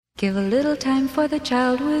Give a little time for the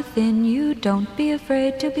child within you. Don't be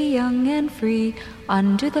afraid to be young and free.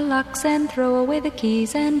 Undo the locks and throw away the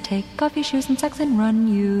keys and take off your shoes and socks and run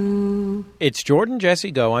you. It's Jordan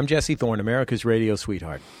Jesse Go. I'm Jesse Thorne, America's radio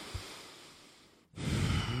sweetheart.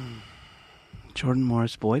 Jordan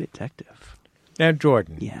Morris, boy detective. Now,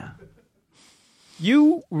 Jordan. Yeah.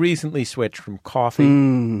 You recently switched from coffee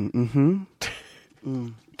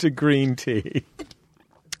to green tea.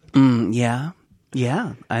 Yeah.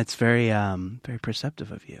 Yeah. It's very very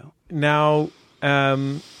perceptive of you. Now,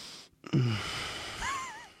 I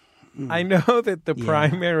know that the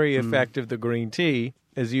primary effect of the green tea,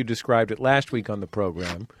 as you described it last week on the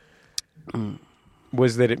program,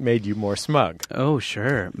 was that it made you more smug. Oh,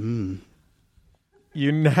 sure.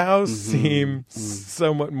 You now seem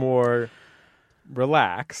somewhat more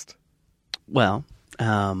relaxed. Well,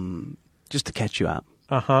 just to catch you up,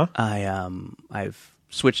 I've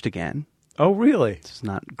switched again. Oh, really? It's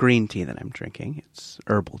not green tea that I'm drinking. It's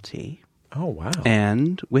herbal tea. Oh, wow.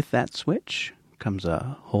 And with that switch comes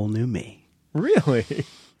a whole new me. Really?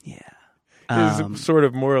 Yeah. This is sort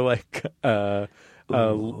of more like a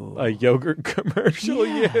yogurt commercial.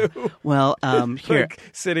 Yeah. You well, here, like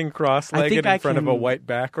sitting cross-legged in front of a white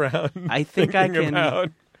background. I think I can. About...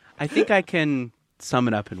 I think I can sum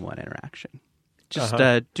it up in one interaction. Just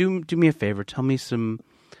do me a favor. Tell me some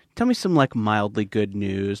like mildly good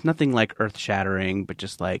news. Nothing like earth-shattering, but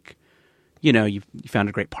just like, you found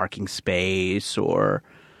a great parking space or,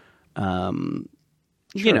 something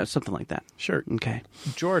like that. Sure. Okay.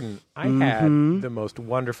 Jordan, I had the most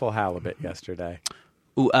wonderful halibut yesterday.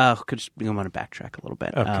 Ooh, I want to backtrack a little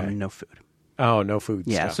bit. Okay. No food. Oh, no food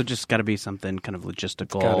Yeah, stuff. So just got to be something kind of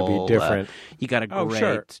logistical. Got to be different. You got a great,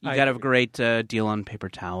 sure. You got a great deal on paper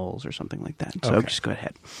towels or something like that. So just go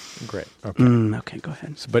ahead. Great. Okay. Okay, go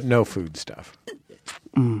ahead. But no food stuff.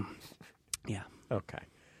 Yeah. Okay.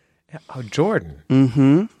 Oh, Jordan.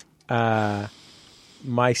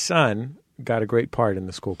 My son got a great part in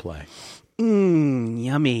the school play.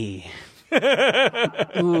 Yummy.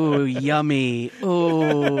 Ooh, yummy.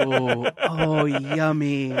 Oh,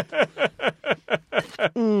 yummy.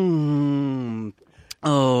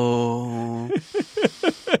 Oh.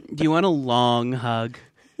 Do you want a long hug?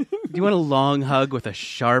 Do you want a long hug with a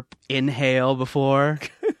sharp inhale before?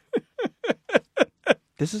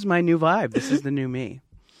 This is my new vibe. This is the new me.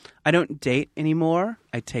 I don't date anymore.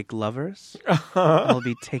 I take lovers. I'll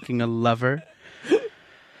be taking a lover.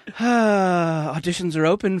 Auditions are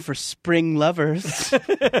open for spring lovers.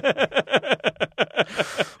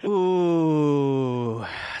 Ooh,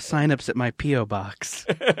 sign-ups at my P.O. box.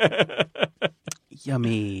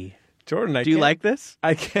 Yummy. Jordan, do you like this?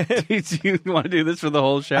 I can't. Do you want to do this for the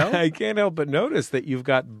whole show? I can't help but notice that you've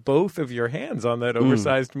got both of your hands on that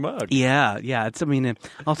oversized mug. Yeah. I'll tell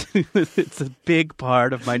you, it's a big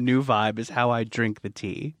part of my new vibe is how I drink the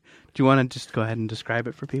tea. Do you want to just go ahead and describe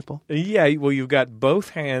it for people? Yeah, well, you've got both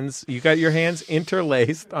hands. You got your hands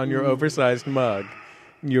interlaced on your oversized mug.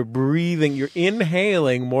 You're breathing. You're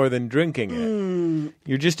inhaling more than drinking it.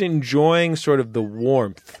 You're just enjoying sort of the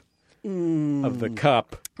warmth of the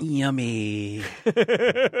cup. Yummy. I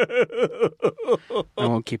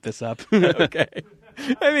won't keep this up. Okay.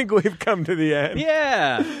 I think we've come to the end.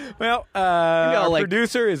 Yeah. Well, our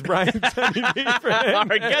producer is Brian Sunny D.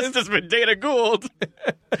 Our guest has been Dana Gould.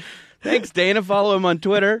 Thanks, Dana. Follow him on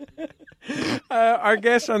Twitter. Our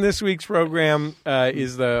guest on this week's program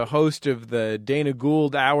is the host of the Dana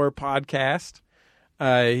Gould Hour podcast.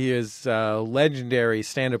 He is a legendary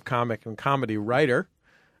stand-up comic and comedy writer.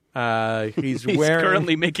 He's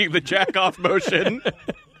currently making the jack-off motion.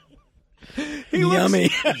 Yummy.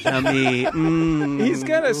 He's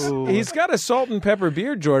got a salt and pepper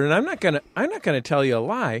beard, Jordan. I'm not gonna tell you a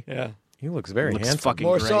lie. Yeah. He looks very handsome. Fucking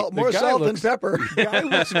more great. salt than pepper. The guy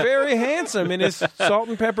looks very handsome in his salt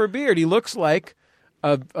and pepper beard. He looks like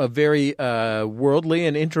a very worldly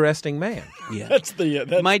and interesting man. Yeah. That's the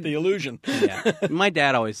illusion. Yeah. My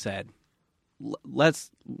dad always said,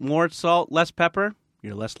 more salt, less pepper,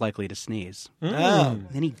 you're less likely to sneeze. And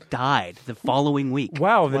then he died the following week.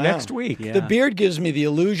 Wow, next week. Yeah. The beard gives me the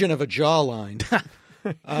illusion of a jawline.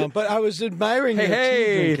 But I was admiring your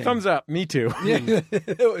tea drinking. Thumbs up. Me too.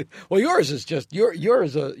 Well, yours is just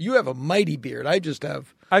you have a mighty beard.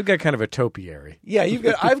 I've got kind of a topiary. Yeah,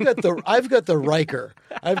 I've got the Riker.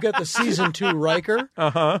 I've got the season 2 Riker.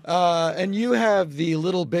 And you have the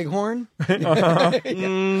little bighorn. The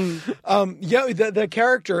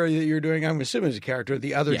character that you're doing, I'm assuming is a character,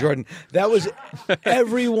 the other Jordan. That was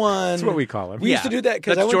everyone. That's what we call him. We used to do that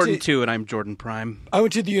because that's Jordan 2 and I'm Jordan Prime. I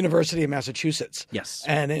went to the University of Massachusetts. Yes.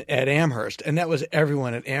 And at Amherst, and that was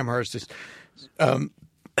everyone at Amherst.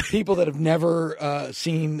 people that have never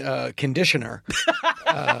seen conditioner,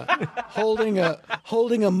 holding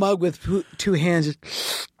a mug with two hands.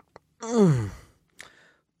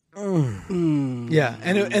 Yeah,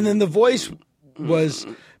 and then the voice was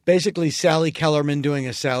basically Sally Kellerman doing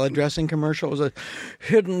a salad dressing commercial. It was a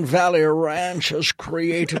Hidden Valley Ranch has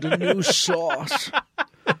created a new sauce.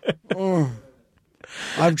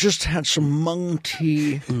 I've just had some mung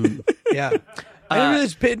tea. Yeah.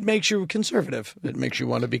 It makes you conservative. It makes you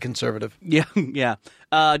want to be conservative. Yeah, yeah.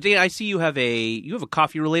 Dana, I see you have a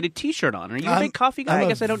coffee related T-shirt on. Are you a big coffee guy? I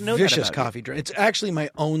guess I don't know that vicious about coffee drink. It's actually my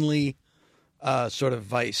only sort of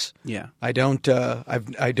vice. Yeah. I don't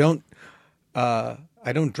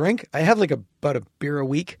drink. I have like about a beer a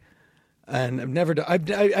week, and I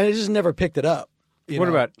just never picked it up. What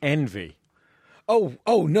about envy?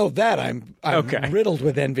 Oh no, that I'm okay. Riddled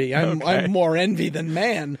with envy. I'm more envy than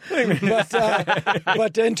man.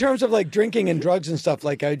 But in terms of like drinking and drugs and stuff,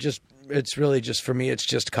 like it's really just for me. It's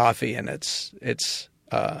just coffee, and it's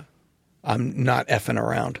I'm not effing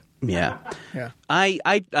around. Yeah. Yeah.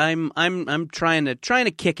 I'm trying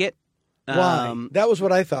to kick it. Why? That was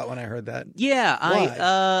what I thought when I heard that. Yeah.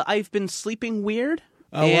 Why? I've been sleeping weird.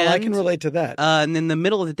 Oh, well, I can relate to that. And in the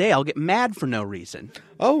middle of the day, I'll get mad for no reason.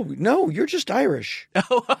 Oh, no, you're just Irish.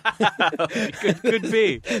 Oh, could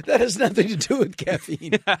be. That has nothing to do with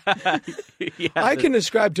caffeine. Yeah, I can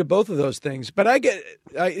ascribe to both of those things, but I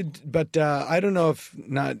don't know if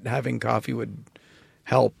not having coffee would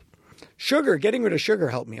help. Getting rid of sugar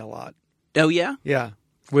helped me a lot. Oh, yeah? Yeah.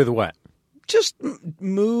 With what? Just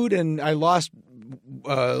mood, and I lost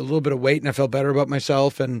a little bit of weight, and I felt better about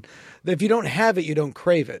myself. And if you don't have it, you don't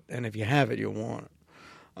crave it, and if you have it, you want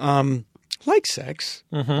it. Like sex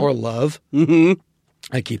or love. Mm-hmm.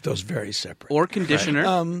 I keep those very separate. Or conditioner.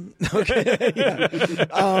 Okay. Yeah.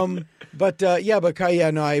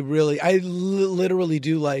 I literally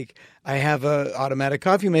do like. I have a automatic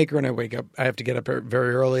coffee maker, and I wake up. I have to get up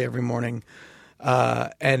very early every morning,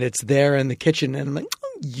 and it's there in the kitchen, and I'm like,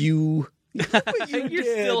 oh, you're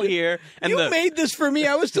still here. And you made this for me.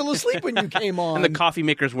 I was still asleep when you came on. And the coffee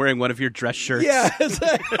maker's wearing one of your dress shirts. Yeah.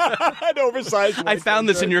 An oversized one. I found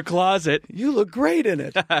this in your closet. You look great in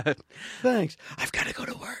it. Thanks. I've got to go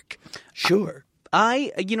to work. Sure.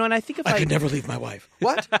 And I think if I could never leave my wife.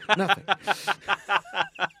 What? Nothing.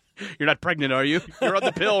 You're not pregnant, are you? You're on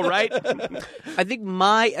the pill, right? I think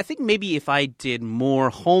maybe if I did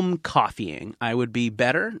more home coffeeing, I would be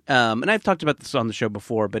better. And I've talked about this on the show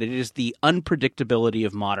before, but it is the unpredictability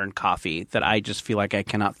of modern coffee that I just feel like I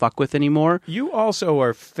cannot fuck with anymore. You also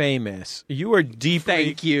are famous. You are deeply...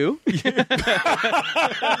 Thank you.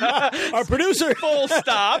 Our producer. Full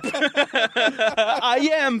stop. I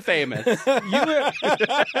am famous.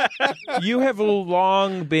 You have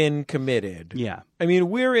long been committed. Yeah. I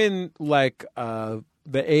mean, we're in like the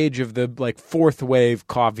age of the like fourth wave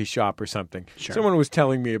coffee shop or something. Sure. Someone was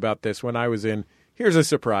telling me about this when I was in, here's a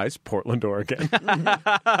surprise, Portland, Oregon.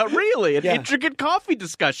 Really? An intricate coffee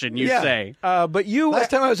discussion, you say? But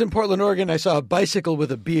Last time I was in Portland, Oregon, I saw a bicycle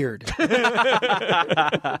with a beard.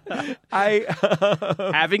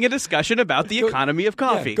 Having a discussion about the economy of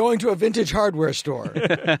coffee. Yeah, going to a vintage hardware store.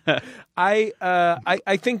 I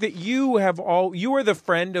think that you are the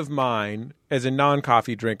friend of mine as a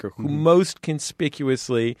non-coffee drinker who most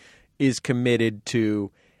conspicuously is committed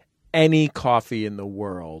to any coffee in the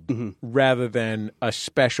world rather than a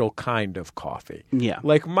special kind of coffee. Yeah.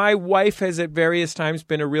 Like my wife has at various times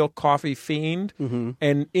been a real coffee fiend.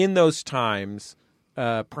 And in those times,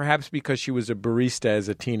 perhaps because she was a barista as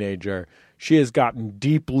a teenager, she has gotten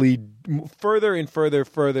deeply further and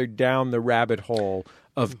further down the rabbit hole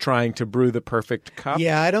of trying to brew the perfect cup.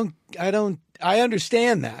 Yeah, I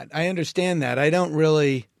understand that. I don't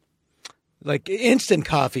really like instant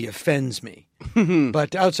coffee offends me.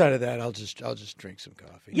 But outside of that, I'll just drink some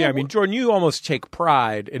coffee. Yeah, I mean, Jordan, you almost take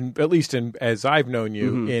pride in, at least as I've known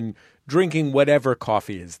you, in drinking whatever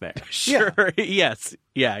coffee is there. Sure. Yeah. Yes.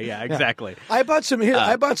 Yeah, exactly. Yeah. I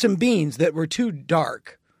bought some beans that were too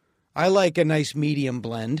dark. I like a nice medium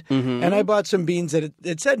blend. And I bought some beans that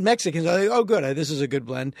it said Mexicans. I was like, oh, good. This is a good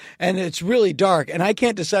blend. And it's really dark. And I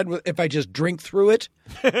can't decide if I just drink through it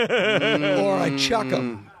or I chuck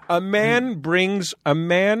them. A man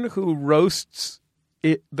who roasts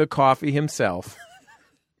the coffee himself,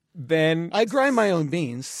 then I grind my own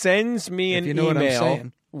beans. Sends me an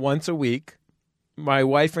email once a week. My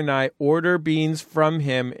wife and I order beans from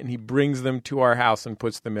him, and he brings them to our house and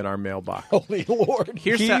puts them in our mailbox. Holy Lord!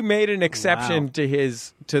 He made an exception to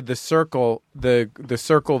the circle, the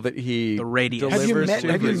circle that he delivers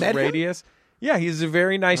to his radius. Yeah, he's a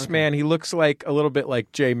very nice man. He looks like a little bit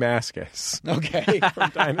like Jay Mascis Okay.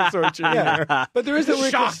 from Dinosaur Jr. Yeah. But there is the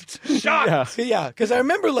weird... Shocked! Yeah, because I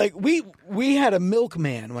remember, like, we had a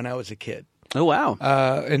milkman when I was a kid. Oh, wow.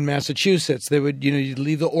 In Massachusetts. They would, you'd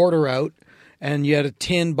leave the order out, and you had a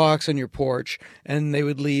tin box on your porch, and they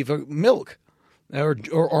would leave milk. Or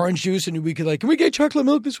orange juice, and we could can we get chocolate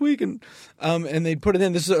milk this week? And they'd put it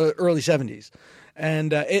in. This is early 70s.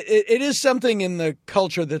 And it is something in the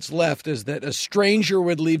culture that's left is that a stranger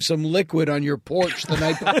would leave some liquid on your porch the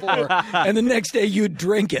night before, and the next day you'd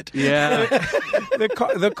drink it. Yeah.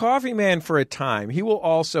 The coffee man, for a time, he will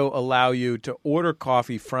also allow you to order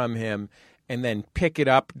coffee from him and then pick it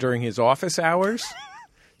up during his office hours.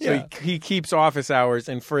 So he keeps office hours,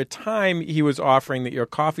 and for a time he was offering that your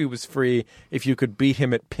coffee was free if you could beat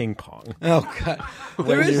him at ping pong. Oh, God.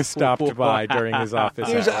 When you stopped by during his office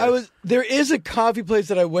hours. There is a coffee place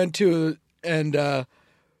that I went to, and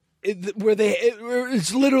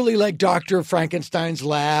it's literally like Dr. Frankenstein's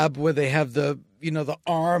lab, where they have the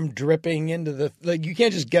arm dripping into the you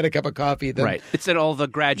can't just get a cup of coffee. Right. It's in all the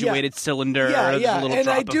graduated cylinder. Yeah, There's a little and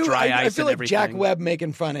drop I do. of dry I ice feel and like Jack everything. Webb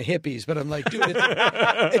making fun of hippies, but I'm like, dude,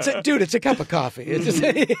 it's a cup of coffee. It's just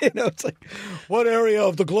it's like, what area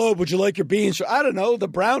of the globe would you like your beans from? I don't know, the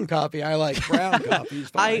brown coffee. I like brown coffee.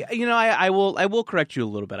 I will correct you a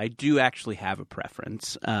little bit. I do actually have a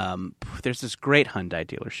preference. There's this great Hyundai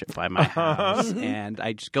dealership by my house, and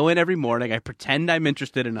I just go in every morning. I pretend I'm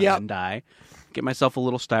interested in a Hyundai. Get myself a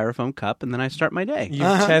little styrofoam cup, and then I start my day. You've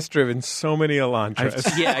test-driven so many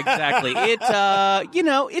Elantras. Yeah, exactly. It's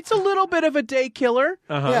a little bit of a day killer.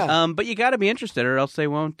 But you got to be interested, or else they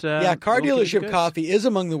won't. Car won't give you dealership goods. coffee is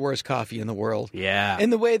among the worst coffee in the world. Yeah, in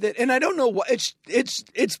the way that, and I don't know why it's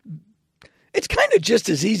kind of just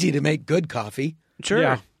as easy to make good coffee. Sure.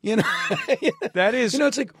 Yeah. That is.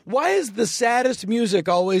 It's like, why is the saddest music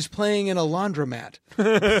always playing in a laundromat?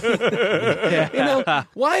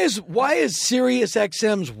 Why is Sirius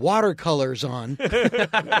XM's watercolors on? Put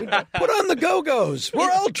on the Go-Go's.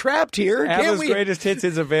 We're all trapped here. ABBA's Greatest Hits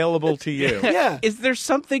is available to you. Yeah. Is there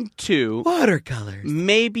something to watercolors?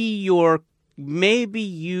 Maybe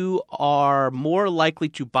you are more likely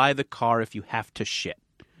to buy the car if you have to shit.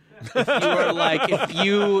 If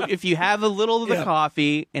you are if you have a little of the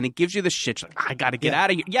coffee and it gives you the shit, like, I got to get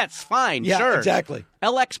out of here. Yes, fine, sure, exactly.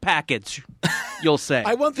 LX package, you'll say.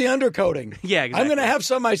 I want the undercoating. Yeah, exactly. I'm going to have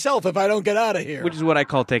some myself if I don't get out of here. Which is what I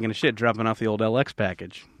call taking a shit, dropping off the old LX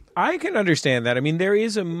package. I can understand that. I mean, there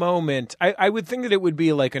is a moment. I would think that it would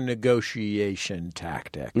be like a negotiation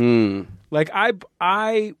tactic. Like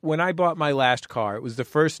when I bought my last car, it was the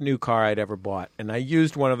first new car I'd ever bought, and I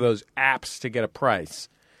used one of those apps to get a price.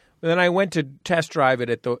 But then I went to test drive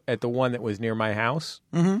it at the one that was near my house,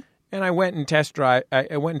 and I went and test drove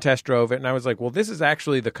it, and I was like, well, this is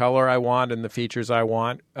actually the color I want and the features I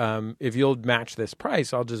want. If you'll match this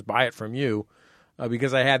price, I'll just buy it from you,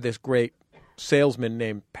 because I had this great salesman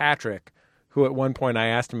named Patrick, who at one point I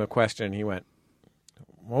asked him a question, and he went,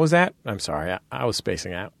 "What was that?" I'm sorry, I was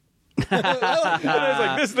spacing out. And I was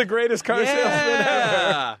like, "This is the greatest car salesman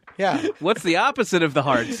ever." Yeah. What's the opposite of the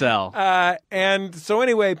hard sell? And so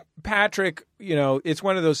anyway, Patrick, it's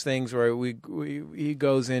one of those things where he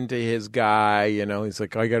goes into his guy, he's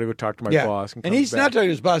like, I got to go talk to my boss. And he's not talking to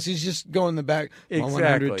his boss. He's just going in the back. Exactly.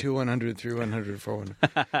 100, 2, 100, 3, 100, 400.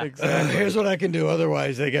 Exactly. Here's what I can do.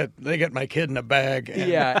 Otherwise, they get my kid in a bag.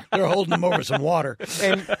 And they're holding him over some water.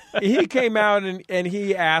 And he came out and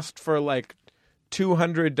he asked for like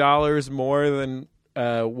 $200 more than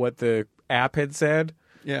what the app had said.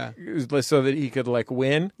 Yeah. So that he could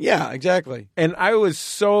win. Yeah, exactly. And I was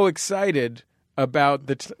so excited about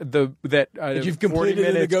that you've completed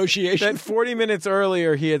the negotiation. That 40 minutes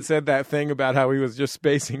earlier he had said that thing about how he was just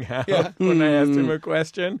spacing out when I asked him a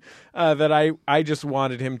question, that I just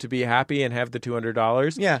wanted him to be happy and have the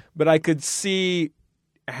 $200. Yeah. But I could see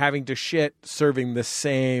having to shit serving the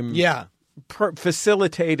same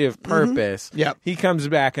facilitative purpose. Yep. He comes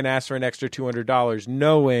back and asks for an extra $200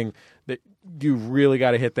 knowing that you really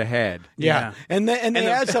got to hit the head. Yeah. And they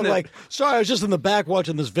add something like, sorry, I was just in the back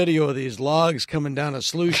watching this video of these logs coming down a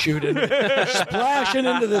sluice chute and splashing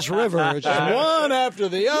into this river. It's just one after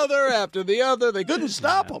the other. They couldn't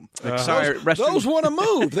stop them. Sorry, those want to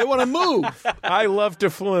move. They want to move. I love to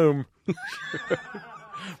flume.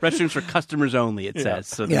 Restrooms for customers only, it says.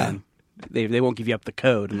 So then they won't give you up the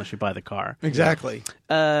code unless you buy the car. Exactly.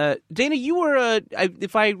 Dana, you were,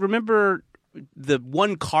 if I remember, the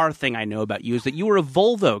one car thing I know about you is that you were a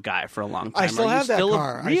Volvo guy for a long time. I still have that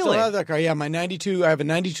car. Really? I still have that car. Yeah, my 92. I have a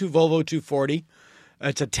 92 Volvo 240.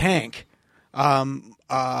 It's a tank.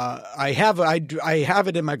 I have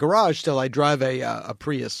it in my garage still. I drive a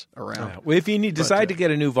Prius around. Well, if you decide to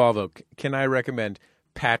get a new Volvo, can I recommend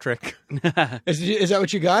Patrick? Is that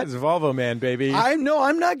what you got? It's a Volvo man, baby. I'm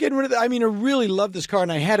not getting rid of it. I mean, I really love this car,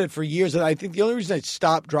 and I had it for years. And I think the only reason I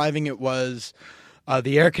stopped driving it was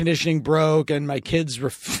the air conditioning broke, and my kids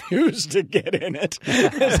refused to get in it. So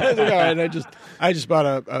I was like, all right, I just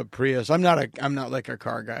bought a Prius. I'm not like a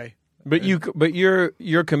car guy. But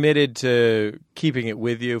you're committed to keeping it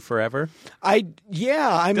with you forever? I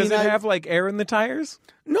mean, does it have like air in the tires?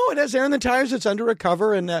 No, it has air in the tires. It's under a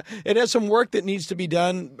cover, and it has some work that needs to be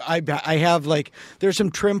done. I have there's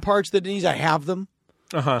some trim parts that needs. I have them.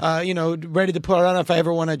 Ready to put on if I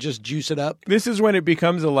ever want to just juice it up. This is when it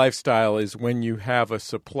becomes a lifestyle, is when you have a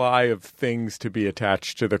supply of things to be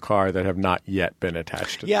attached to the car that have not yet been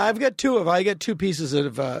attached to Yeah, I got two pieces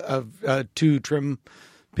of two trim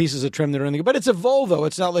pieces of trim that are in the, but it's a Volvo.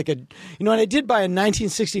 It's not like and I did buy a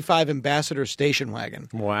 1965 Ambassador station wagon.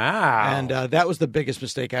 Wow. And that was the biggest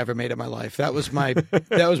mistake I ever made in my life. That was my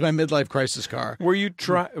midlife crisis car. Were you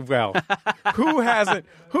who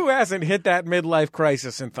hasn't hit that midlife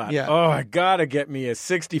crisis and thought, oh, I got to get me a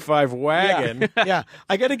 65 wagon. Yeah.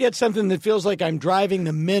 I got to get something that feels like I'm driving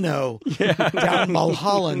the Minnow down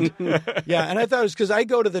Mulholland. Yeah, and I thought it was because I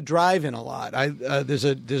go to the drive-in a lot. There's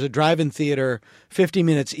a drive-in theater 50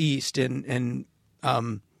 minutes east in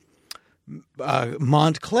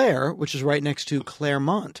Montclair, which is right next to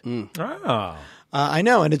Claremont. Oh. I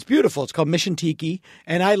know, and it's beautiful. It's called Mission Tiki,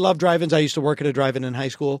 and I love drive-ins. I used to work at a drive-in in high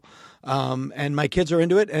school, and my kids are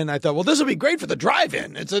into it, and I thought, well, this will be great for the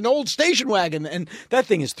drive-in. It's an old station wagon, and that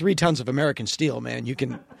thing is 3 tons of American steel, man. You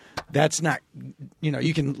can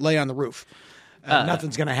lay on the roof.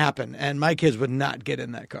 Nothing's going to happen, and my kids would not get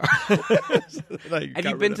in that car. Have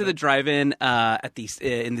you been to the drive-in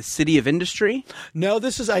in the City of Industry? No,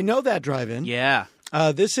 I know that drive-in. Yeah.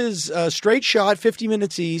 This is a straight shot, 50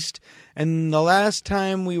 minutes east, and the last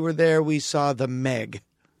time we were there, we saw The Meg,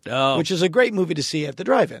 which is a great movie to see at the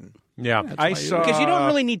drive-in. Yeah, because you don't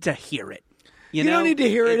really need to hear it. You don't need to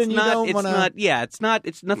hear it, and you don't want to. It's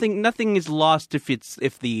nothing. Nothing is lost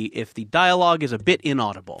if the dialogue is a bit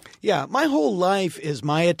inaudible. Yeah, my whole life is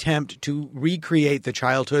my attempt to recreate the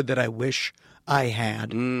childhood that I wish I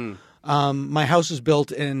had. My house is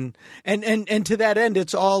built in, and to that end,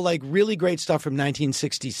 it's all like really great stuff from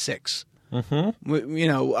 1966.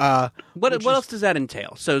 Mm-hmm. What else does that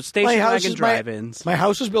entail? So station wagon drive-ins. My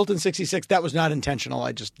house was built in 66. That was not intentional.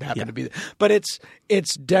 I just happened to be there. But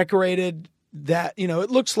it's decorated. That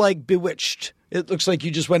it looks like Bewitched. It looks like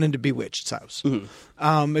you just went into Bewitched's house.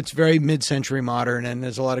 Mm-hmm. It's very mid-century modern, and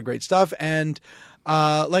there's a lot of great stuff. And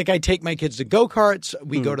I take my kids to go-karts.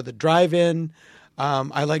 We go to the drive-in.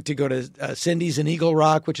 I like to go to Cindy's in Eagle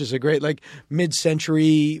Rock, which is a great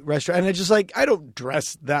mid-century restaurant. And I just I don't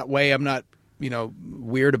dress that way. I'm not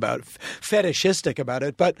weird about it, fetishistic about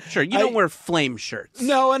it. But sure, you don't wear flame shirts.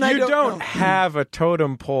 No, and I don't have a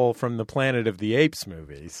totem pole from the Planet of the Apes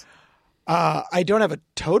movies. I don't have a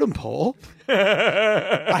totem pole.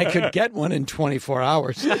 I could get one in 24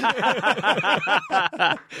 hours.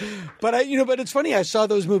 But it's funny. I saw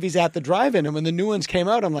those movies at the drive-in, and when the new ones came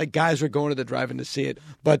out, I'm like, guys, we're going to the drive-in to see it.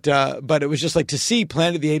 But it was just to see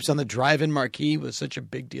Planet of the Apes on the drive-in marquee was such a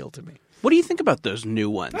big deal to me. What do you think about those new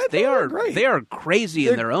ones? They are great. They are crazy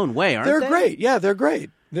in their own way, aren't they? They're great. Yeah, they're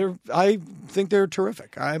great. I think they're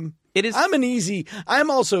terrific. I'm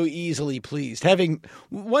also easily pleased.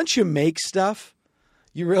 Once you make stuff,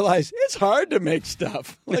 you realize it's hard to make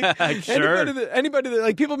stuff. Sure. Anybody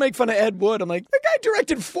that people make fun of Ed Wood. I'm like, that guy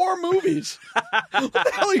directed 4 movies. What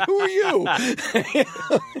the hell? Who are you?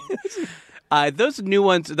 Those new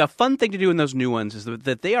ones. The fun thing to do in those new ones is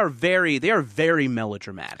that they are very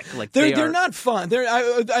melodramatic. They're not fun.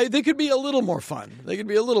 They could be a little more fun.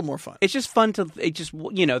 It's just fun to.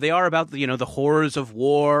 They are about the horrors of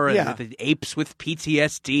war and the apes with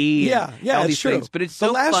PTSD. And all these things. But it's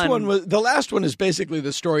so fun. The last one is basically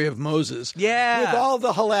the story of Moses. Yeah, with all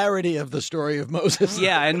the hilarity of the story of Moses.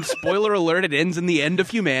 Yeah, and spoiler alert, it ends in the end of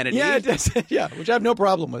humanity. Yeah, it does. Yeah, which I have no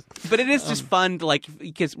problem with. But it is just fun to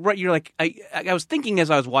because you're I was thinking as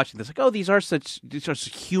I was watching this, these are such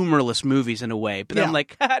humorless movies in a way. But then I'm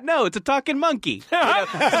like, no, it's a talking monkey.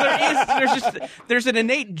 There's an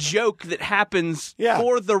innate joke that happens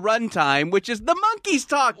for the runtime, which is the monkeys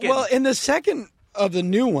talking. Well, in the second of the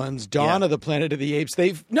new ones, Dawn of the Planet of the Apes,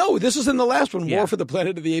 this was in the last one, War for the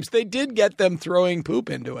Planet of the Apes. They did get them throwing poop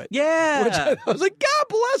into it. Yeah, which I was like, God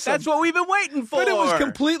bless them. That's what we've been waiting for. But it was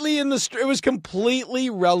completely it was completely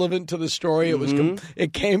relevant to the story. It was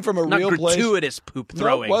it came from a Not real place. Not gratuitous poop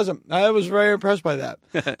throwing. No, it wasn't. I was very impressed by that.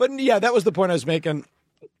 But yeah, that was the point I was making.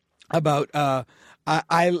 about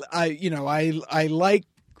I like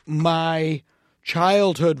my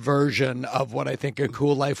childhood version of what I think a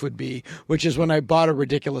cool life would be, which is when I bought a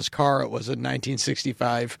ridiculous car. It was a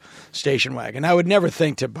 1965 station wagon. I would never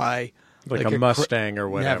think to buy like a Mustang or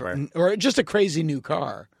whatever. Or just a crazy new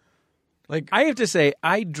car. Like I have to say,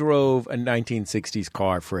 I drove a 1960s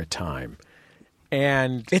car for a time.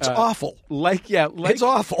 And it's awful. It's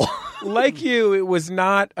awful. Like you, it was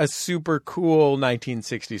not a super cool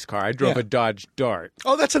 1960s car. I drove a Dodge Dart.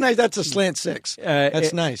 Oh, that's a slant six.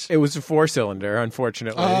 That's nice. It was a 4-cylinder,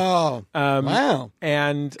 unfortunately. Oh, wow.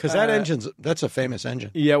 And because that's a famous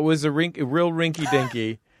engine. Yeah, it was a real rinky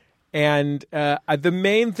dinky. And the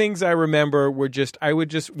main things I remember were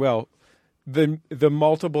the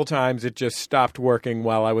multiple times it just stopped working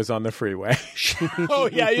while I was on the freeway. Oh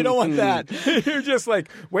yeah, you don't want that. You're just like,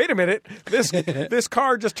 wait a minute, this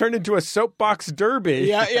car just turned into a soapbox derby.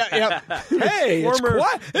 Yeah. Hey, it's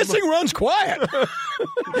quiet. This thing runs quiet.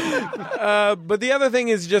 But the other thing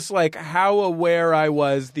is just like how aware I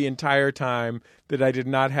was the entire time that I did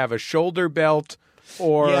not have a shoulder belt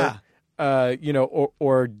or.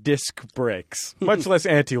 Or disc brakes, much less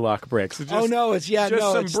anti-lock brakes. It's just,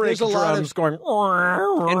 some brake drums going. And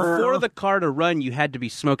for the car to run, you had to be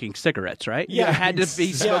smoking cigarettes, right? Yeah, you had to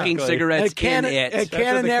be smoking cigarettes in it. A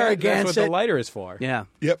Cannonair against That's what the lighter is for. Yeah.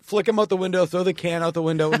 Yep. Flick them out the window. Throw the can out the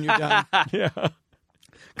window when you're done. Yeah.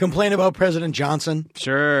 Complain about President Johnson.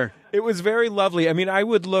 Sure. It was very lovely. I mean, I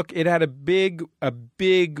would look. It had a big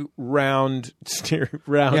round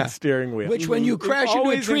steering wheel, which, when you crash into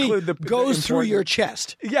a tree, goes through your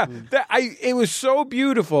chest. Yeah, it was so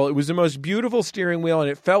beautiful. It was the most beautiful steering wheel, and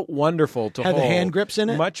it felt wonderful to hold. Had the hand grips in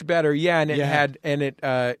it, much better. Yeah, and it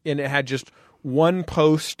had just one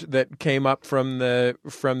post that came up from the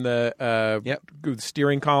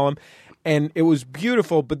steering column, and it was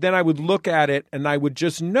beautiful. But then I would look at it, and I would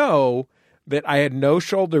just know that I had no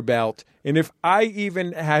shoulder belt, and if I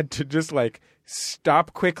even had to just like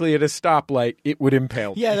stop quickly at a stoplight, it would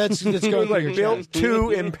impale me. Yeah, that's going like built to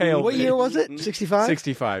impale. What year was it? 65?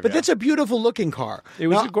 65. But that's a beautiful looking car. It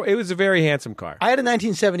was a very handsome car. I had a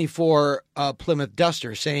 1974 Plymouth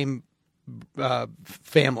Duster, same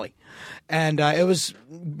family. And it was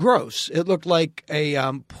gross. It looked like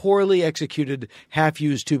a poorly executed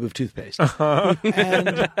half-used tube of toothpaste.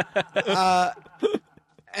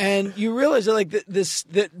 And you realize that, like,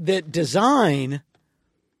 that design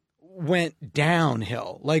went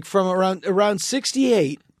downhill. Like from around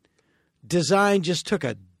 68, design just took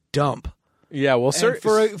a dump. Yeah, well,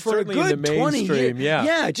 for a good 20 years,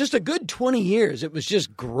 yeah, just a good 20 years, it was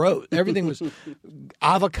just gross. Everything was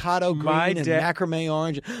avocado green and macrame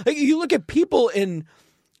orange. Like, you look at people in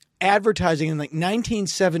advertising in like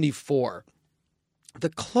 1974, the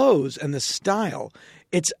clothes and the style,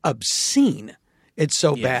 it's obscene. It's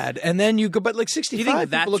so bad. And then you go, but like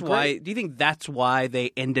 65 people look great. Do you think that's why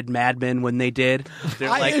they ended Mad Men when they did?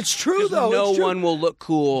 It's true, though. No one will look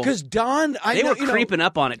cool. Because Don... They were creeping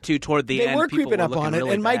up on it, too, toward the end. They were creeping up on it.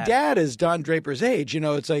 Really and my dad is Don Draper's age. You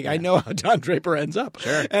know, it's like, I know how Don Draper ends up.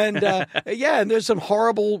 Sure. And, and there's some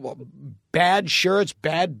horrible, bad shirts,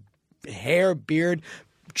 bad hair, beard,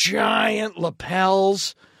 giant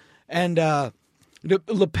lapels, and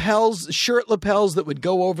shirt lapels that would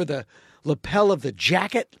go over the lapel of the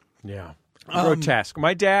jacket. Yeah. Grotesque.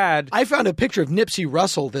 My dad... I found a picture of Nipsey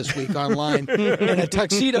Russell this week online in a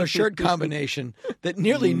tuxedo shirt combination that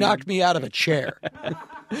nearly knocked me out of a chair.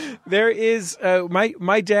 There is...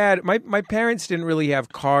 my dad... My parents didn't really have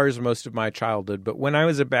cars most of my childhood, but when I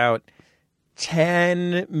was about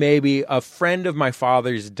 10, maybe, a friend of my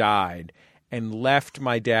father's died and left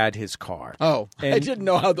my dad his car. Oh, I didn't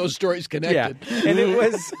know how those stories connected. Yeah, and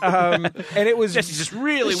it was just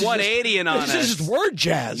really 180 on it. This is just word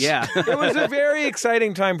jazz. Yeah, it was a very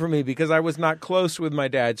exciting time for me because I was not close with my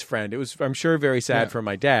dad's friend. It was, I'm sure, very sad for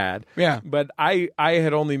my dad. Yeah, but I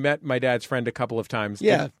had only met my dad's friend a couple of times.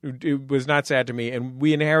 Yeah, it was not sad to me, and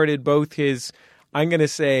we inherited both his, I'm going to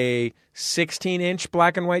say, 16-inch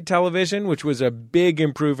black and white television, which was a big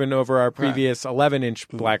improvement over our previous 11-inch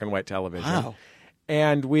black and white television. Wow!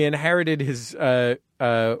 And we inherited his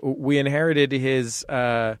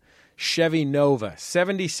Chevy Nova,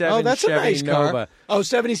 77. Oh, that's Chevy a nice Nova. car. Oh,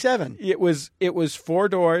 77. It was 4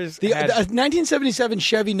 doors. The 1977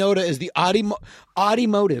 Chevy Nova is the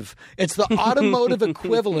automotive. It's the automotive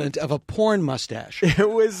equivalent of a porn mustache. It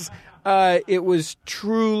was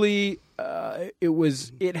truly.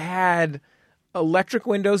 It had electric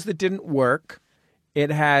windows that didn't work.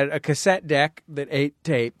 It had a cassette deck that ate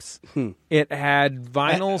tapes. It had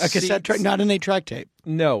vinyl a cassette track, not an 8-track tape.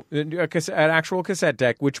 No, an actual cassette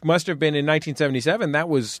deck, which must have been in 1977. That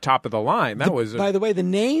was top of the line. By the way, the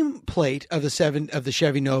nameplate of the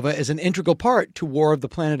Chevy Nova is an integral part to War of the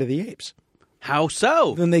Planet of the Apes. How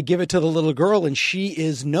so? Then they give it to the little girl, and she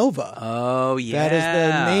is Nova. Oh, yeah. That is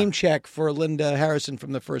the name check for Linda Harrison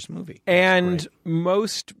from the first movie. And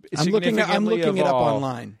most significantly I'm looking it up all,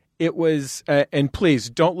 online. It was, and please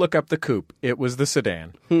don't look up the coupe. It was the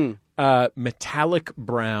sedan. Metallic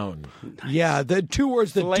brown. Yeah, the two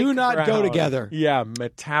words that do not brown. go together. Yeah,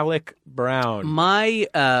 metallic brown.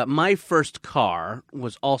 My first car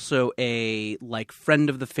was also a friend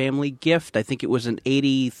of the family gift. I think it was an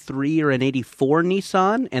 83 or an 84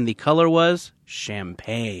 Nissan, and the color was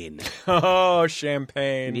champagne. Oh,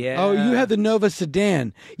 champagne. Yeah. Oh, you had the Nova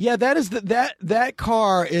sedan. Yeah, that is that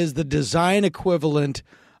car is the design equivalent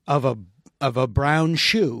of a brown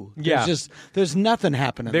shoe. Yeah. There's nothing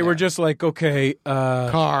happening. They were there. just like, okay,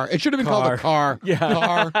 car. It should have been called a car. Yeah.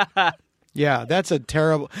 Car. Yeah, that's a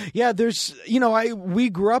terrible. Yeah, there's I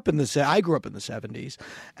grew up in the 70s,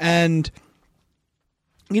 and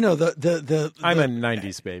the I'm a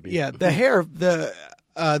 90s baby. Yeah, the hair, the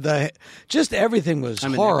just everything was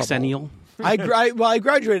I'm horrible. an exennial. I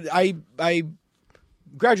graduated. I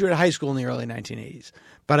graduated high school in the early 1980s,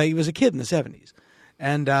 but I was a kid in the 70s,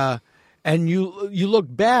 and you look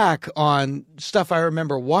back on stuff I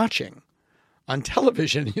remember watching on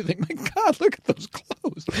television, and you think, my God, look at those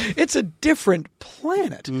clothes. It's a different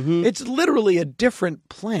planet. Mm-hmm. It's literally a different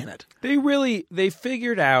planet. They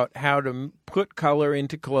figured out how to put color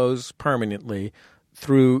into clothes permanently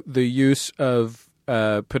through the use of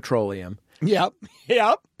petroleum. Yep.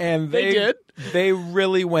 And They did. They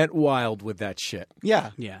really went wild with that shit.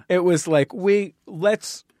 Yeah. Yeah. It was like,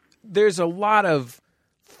 there's a lot of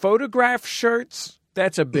photograph shirts.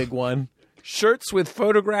 That's a big one. Shirts with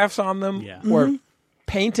photographs on them, Yeah. or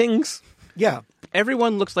paintings. Yeah.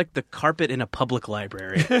 Everyone looks like the carpet in a public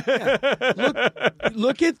library.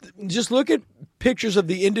 Look at pictures of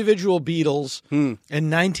the individual Beatles in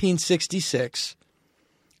 1966,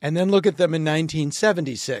 and then look at them in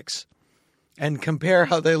 1976, and compare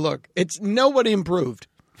how they look. It's nobody improved.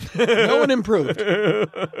 No one improved.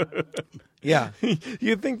 Yeah.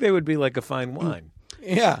 You'd think they would be like a fine wine.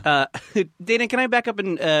 Yeah. Dana, can I back up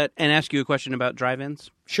and ask you a question about drive-ins?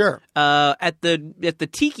 Sure. At the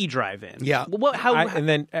Tiki Drive-In. Yeah. And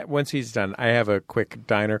then once he's done, I have a quick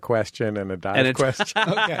diner question and a dive question.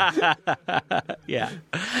 Okay. Yeah.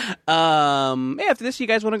 After this, you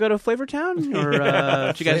guys want to go to Flavortown, or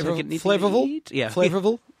do you guys get anything Flavorville? to eat? Yeah.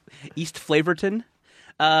 Flavorville? East Flavorton.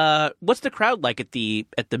 What's the crowd like at the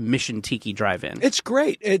Mission Tiki Drive-In? It's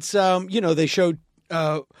great. It's they showed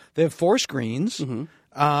they have 4 screens,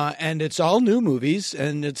 and it's all new movies,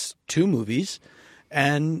 and it's 2 movies,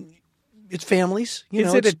 and it's families.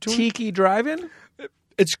 Is it a tiki drive-in?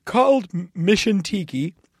 It's called Mission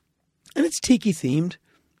Tiki, and it's tiki themed.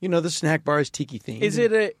 The snack bar is tiki themed. Is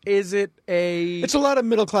it a? It's a lot of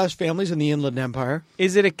middle class families in the Inland Empire.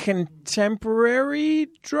 Is it a contemporary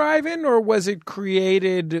drive-in, or was it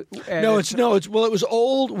created? It was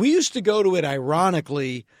old. We used to go to it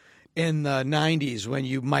ironically in the 90s when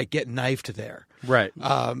you might get knifed there. Right.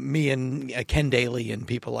 Me and Ken Daly and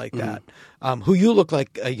people like that. Who you look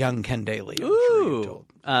like a young Ken Daly. I'm sure you're told.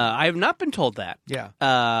 I have not been told that. Yeah.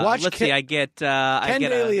 Let's see. I get. Ken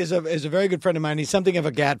Daly is a very good friend of mine. He's something of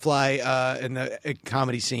a gadfly in the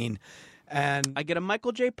comedy scene, and I get a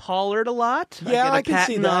Michael J. Pollard a lot. Yeah, I can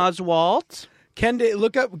see Patton that. Oswalt. Ken,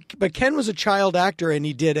 look up. But Ken was a child actor, and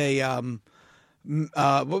he did a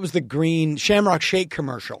what was the green Shamrock Shake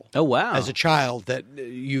commercial? Oh wow! As a child, that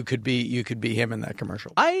you could be him in that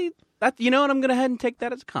commercial. You know what? I'm going to head and take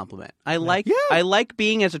that as a compliment. I like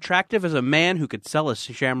being as attractive as a man who could sell a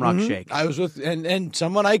Shamrock Shake. I was with and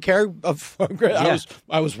someone I care of.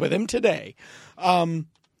 I was with him today. The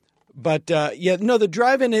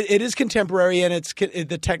drive-in it is contemporary, and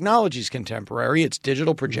the technology's contemporary. It's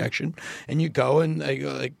digital projection, and you go and they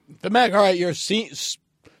go like the Mac. All right, you're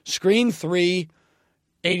screen 3,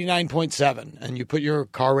 89.7, and you put your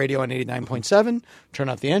car radio on 89.7. Turn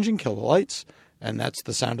off the engine, kill the lights. And that's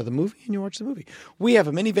the sound of the movie, and you watch the movie. We have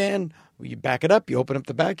a minivan. You back it up. You open up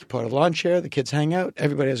the back. You put a lawn chair. The kids hang out.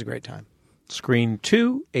 Everybody has a great time. Screen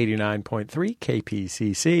 2, 89.3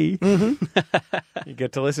 KPCC. Mm-hmm. You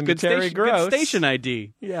get to listen to Terry Gross. Good station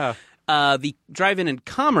ID. Yeah. The drive-in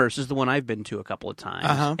Commerce is the one I've been to a couple of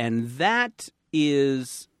times. And that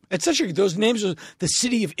is It's such a those names are the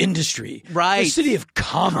city of industry, Right. The city of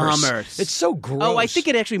commerce. It's so gross. Oh, I think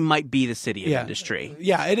it actually might be the city of industry.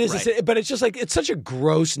 Yeah, it is. Right. But it's just like it's such a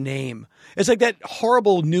gross name. It's like that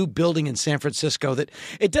horrible new building in San Francisco that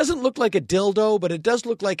it doesn't look like a dildo, but it does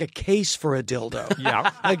look like a case for a dildo.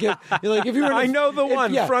 Yeah. like if you were, I know the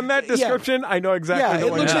one from that description. I know exactly. Yeah, the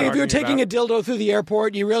it one looks you're like if you were talking taking about. a dildo through the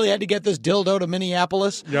airport, you really had to get this dildo to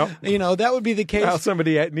Minneapolis. Yep. That would be the case. Well,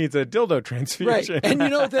 somebody needs a dildo transfusion. Right.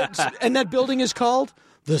 And that building is called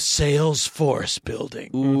the Salesforce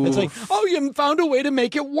Building. Ooh. It's like, oh, you found a way to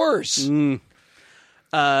make it worse.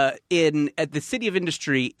 At the city of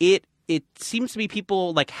industry, it seems to be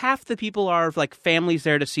people, like half the people are like families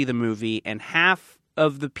there to see the movie, and half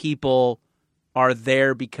of the people are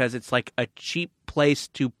there because it's like a cheap place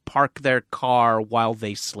to park their car while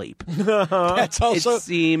they sleep. That's also It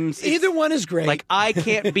seems either one is great. like I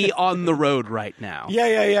can't be on the road right now.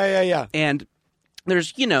 Yeah. And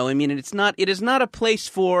there's, it is not a place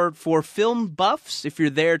for film buffs. If you're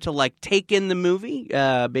there to like take in the movie,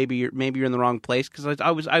 maybe you're in the wrong place, because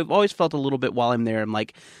I've always felt a little bit while I'm there. I'm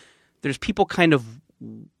like, there's people kind of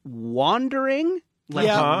wandering. Like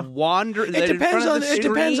wander. It depends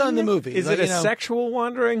on the movie. Is it a sexual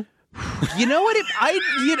wandering? You know what?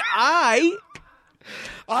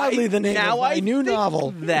 Oddly, the name of my new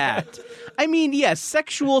novel. That. I mean, yes,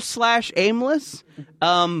 sexual / aimless,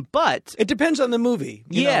 but It depends on the movie.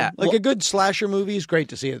 you Yeah, know? Like a good slasher movie is great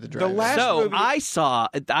to see at the drive-in. so movie-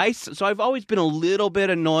 so I've always been a little bit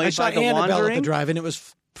annoyed I saw by the Annabelle wandering. at the drive-in. It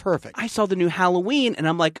was perfect. I saw the new Halloween, and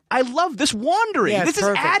I'm like, I love this wandering. Yeah, it's this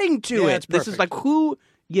perfect. is adding to Yeah, it. it's This is perfect. like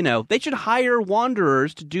they should hire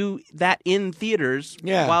wanderers to do that in theaters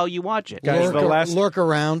while you watch it. Guys, lurk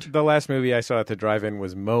around. The last movie I saw at the drive-in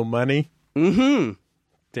was Mo Money. Mm-hmm.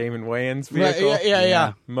 Damon Wayans' Right, vehicle.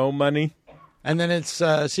 yeah. Mo Money. And then it's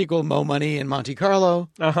sequel Mo Money in Monte Carlo.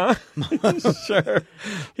 Sure.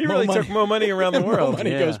 He really Money. took Mo Money around the Mo world.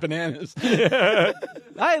 Money Yeah. goes bananas.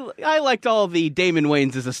 I liked all the Damon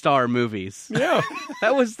Wayans as a star movies. Yeah.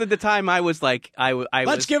 That was the time I was like,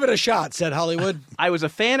 Let's give it a shot, said Hollywood. I was a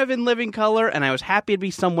fan of In Living Color, and I was happy to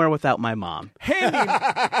be somewhere without my mom.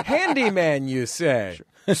 Handyman, you say?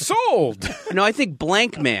 Sold. No, I think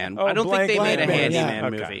Blank Man. Oh, I don't think they Blank made a Man, Handyman yeah.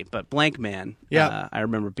 Okay. movie, but Blank Man. Yeah. I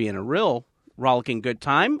remember being a real rollicking good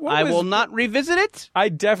time. What I was- will not revisit it. I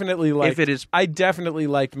definitely liked. If it is- I definitely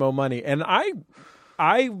liked Mo Money, and I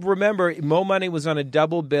remember Mo Money was on a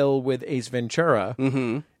double bill with Ace Ventura,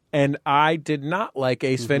 and I did not like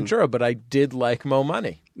Ace Ventura, but I did like Mo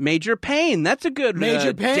Money. Major Payne. That's a good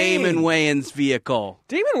Major Payne. Damon Wayans vehicle.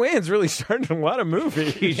 Damon Wayans really started a lot of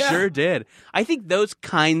movies. He sure did. I think those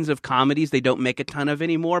kinds of comedies they don't make a ton of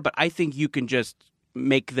anymore, but I think you can just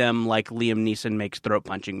make them like Liam Neeson makes throat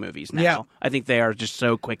punching movies now. Yeah. I think they are just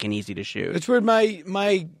so quick and easy to shoot. It's weird.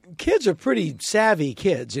 My kids are pretty savvy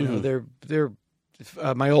kids. You know, they're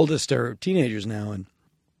my oldest are teenagers now, and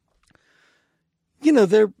you know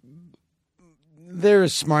they're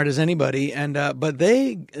as smart as anybody, and but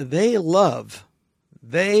they love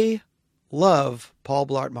Paul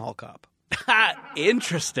Blart Mall Cop.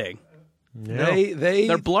 Interesting. Yeah.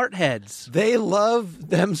 They're Blart heads. They love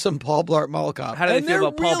them some Paul Blart Mall Cop. How do they And feel they're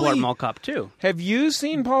about Paul Blart really- Mall Cop too? Have you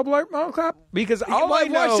seen Paul Blart Mall Cop? Because Well, all I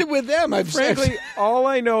I've watched know, it with them. frankly, all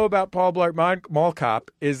I know about Paul Blart Mall Cop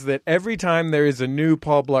is that every time there is a new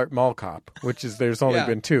Paul Blart Mall Cop, which is there's only Yeah.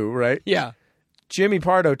 been two, right? yeah. Jimmy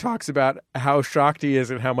Pardo talks about how shocked he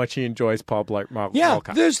is at how much he enjoys Paul Blart Mall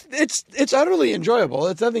Cop. It's utterly enjoyable.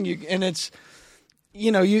 It's nothing it's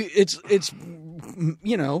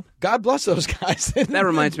God bless those guys. That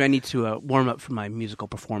reminds me, I need to warm up for my musical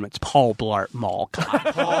performance. Paul Blart Mall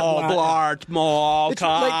Cop. Paul Blart Mall It's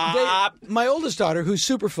like Cop. my oldest daughter, who's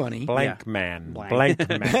super funny, Blank Yeah. Man. Blank. Blank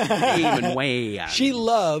Man. Even way. she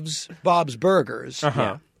loves Bob's Burgers.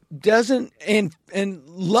 Uh-huh. Doesn't and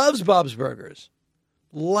loves Bob's Burgers.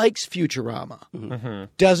 Likes Futurama.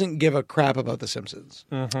 Doesn't give a crap about The Simpsons.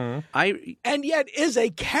 I And yet is a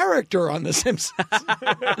character on The Simpsons.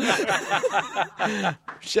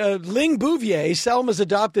 Ling Bouvier, Selma's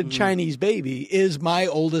adopted Chinese baby, is my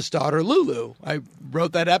oldest daughter, Lulu. I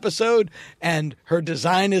wrote that episode, and her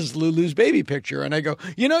design is Lulu's baby picture. And I go,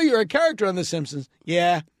 you're a character on The Simpsons.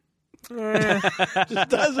 Yeah. Just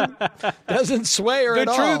doesn't sway her The at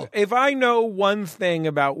truth, all. if I know one thing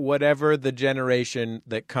about whatever the generation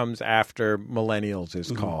that comes after millennials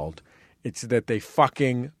is called, it's that they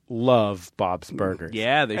fucking love Bob's Burgers.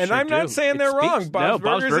 Yeah, they and sure I'm not do. saying It they're speaks- wrong. Bob's Bob's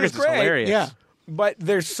Burgers Burgers is great. hilarious. Yeah. But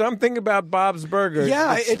there's something about Bob's Burgers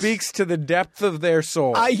Yeah, that it's- speaks to the depth of their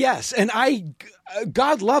soul. Yes, and I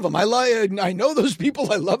God love them. I know those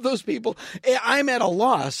people. I love those people. I'm at a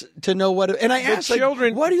loss to know what. And I ask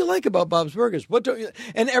children, "What do you like about Bob's Burgers? What don't you?"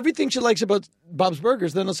 And everything she likes about Bob's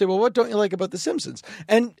Burgers, then they'll say, "Well, what don't you like about The Simpsons?"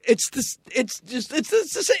 And it's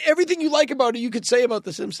everything you like about it. You could say about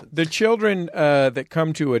The Simpsons. The children that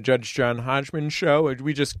come to a Judge John Hodgman show, I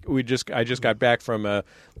just got back from a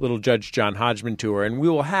little Judge John Hodgman tour, and we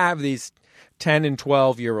will have these 10 and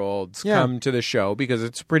 12-year-olds come to the show because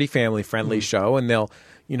it's a pretty family-friendly show, and they'll,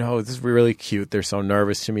 this is really cute. They're so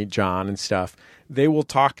nervous to meet John and stuff. They will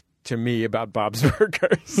talk to me about Bob's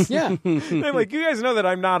Burgers. Yeah. I'm like, you guys know that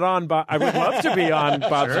I'm not on I would love to be on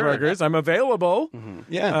Bob's Burgers. I'm available. Mm-hmm.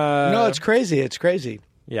 Yeah. No, it's crazy. It's crazy.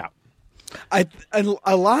 Yeah. A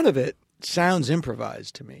lot of it sounds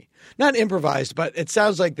improvised to me. Not improvised, but it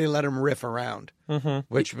sounds like they let him riff around,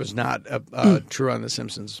 which was not true on The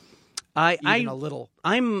Simpsons. Even a little.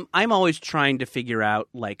 I'm always trying to figure out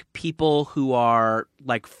like people who are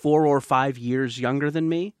like 4 or 5 years younger than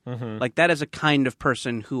me. Like that is a kind of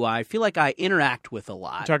person who I feel like I interact with a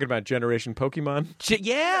lot. You're talking about Generation Pokemon?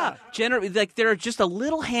 Yeah, like there are just a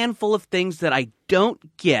little handful of things that I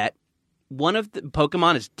don't get. One of the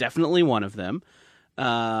Pokemon is definitely one of them.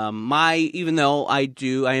 Even though I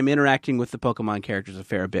am interacting with the Pokemon characters a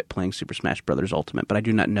fair bit playing Super Smash Bros. Ultimate, but I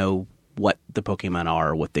do not know what the Pokemon are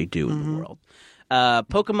or what they do in the world.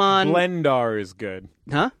 Pokemon... Blendar is good.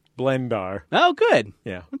 Huh? Blendar. Oh, good.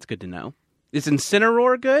 Yeah. That's good to know. Is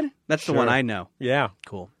Incineroar good? That's the one I know. Yeah.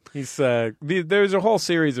 Cool. He's there's a whole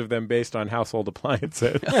series of them based on household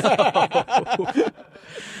appliances.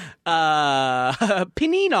 Paninar.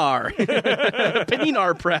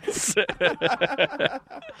 Paninar press.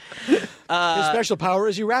 His special power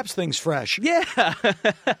is he wraps things fresh. Yeah.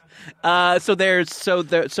 So it's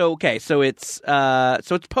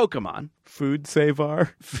Pokemon. Food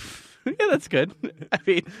Savar. Yeah, that's good. I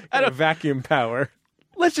mean, I don't vacuum power.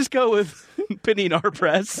 Let's just go with Paninar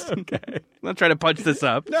press. Okay. I'm not trying to punch this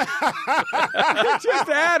up. Just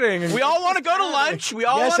adding. We all want to go to lunch. We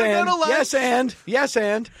all want to go to lunch. Yes,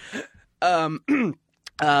 and.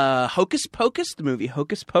 Hocus Pocus, the movie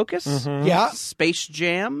Hocus Pocus. Mm-hmm. Yeah. Space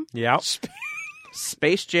Jam. Yeah.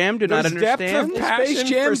 Space Jam, do not understand. Depth of passion Space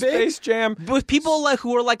Jam, for Space Jam. With people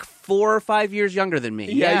who are like 4 or 5 years younger than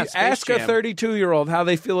me. Yeah, Space ask Jam. a 32-year-old how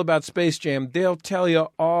they feel about Space Jam. They'll tell you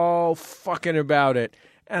all fucking about it.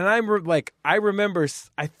 And I remember,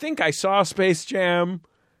 I think I saw Space Jam.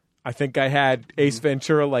 I think I had Ace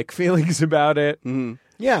Ventura-like feelings about it. Mm-hmm.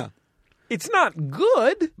 Yeah. It's not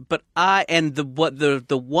good, but the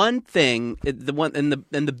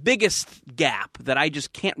biggest gap that I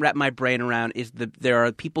just can't wrap my brain around is there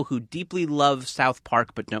are people who deeply love South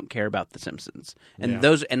Park but don't care about The Simpsons, and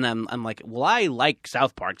I'm like, well, I like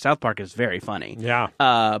South Park. South Park is very funny. Yeah.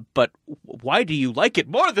 But why do you like it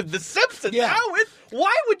more than The Simpsons? Yeah.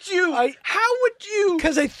 Why would you? How would you?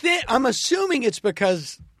 Because I'm assuming it's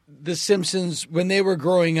because The Simpsons, when they were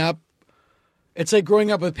growing up. It's like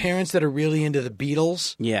growing up with parents that are really into the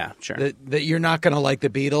Beatles. Yeah, sure. That you're not going to like the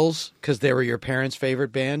Beatles because they were your parents'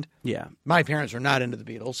 favorite band. Yeah. My parents were not into the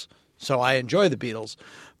Beatles, so I enjoy the Beatles.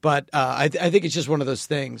 But I think it's just one of those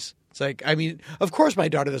things. It's like, I mean, of course my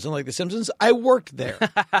daughter doesn't like The Simpsons. I worked there.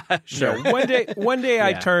 Sure. One day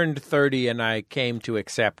I turned 30 and I came to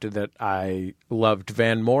accept that I loved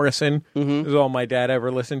Van Morrison. Mm-hmm. It was all my dad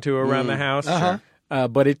ever listened to around the house. Uh-huh.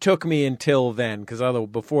 But it took me until then, because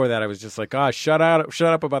before that I was just like, shut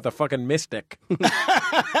up about the fucking Mystic.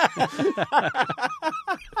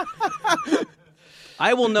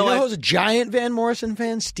 I will know. You know who's a giant Van Morrison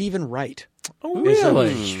fan? Stephen Wright. Oh,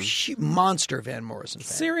 really? Monster Van Morrison fan.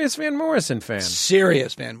 Serious Van Morrison fan.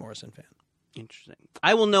 Serious Van Morrison fan. Interesting.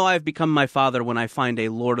 I will know I've become my father when I find a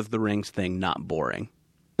Lord of the Rings thing not boring.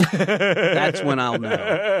 That's when I'll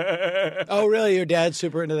know. Oh, really? Your dad's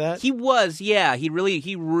super into that? He was, yeah. He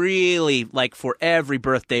really, like, for every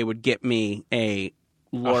birthday would get me a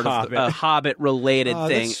Hobbit related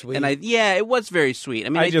thing. That's sweet. And it was very sweet. I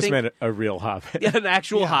mean, I just meant a real Hobbit. Yeah, an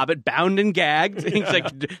actual Hobbit, bound and gagged.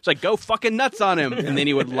 It's like, go fucking nuts on him. And then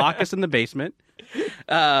he would lock us in the basement.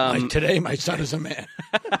 Today, my son is a man.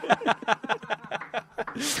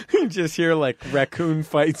 You just hear like raccoon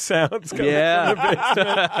fight sounds coming from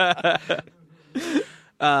the basement.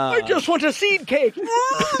 I just want a seed cake.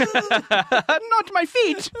 Not my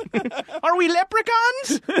feet. Are we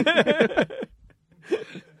leprechauns?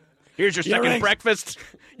 Here's your second breakfast.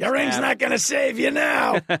 Your ring's not going to save you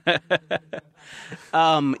now.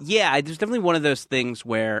 There's definitely one of those things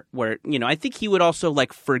where I think he would also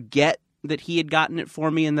like forget that he had gotten it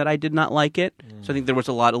for me and that I did not like it. So I think there was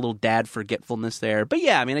a little dad forgetfulness there. But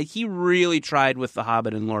yeah, I mean, he really tried with The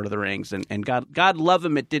Hobbit and Lord of the Rings, and God love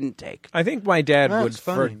him, it didn't take. I think my dad would That's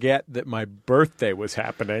funny. forget that my birthday was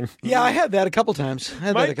happening. Yeah, I had that a couple times.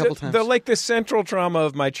 The central trauma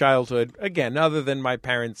of my childhood, again, other than my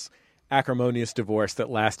parents' acrimonious divorce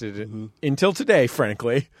that lasted until today,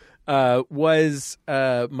 frankly, was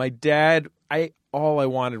my dad. All I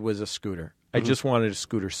wanted was a scooter. I just wanted a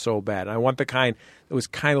scooter so bad. I want the kind that was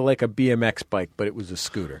kind of like a BMX bike, but it was a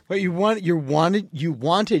scooter. But you wanted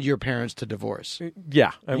your parents to divorce.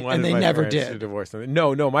 Yeah, I wanted and they my never parents did. to divorce them.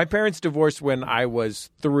 No, my parents divorced when I was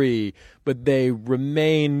 3, but they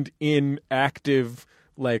remained in active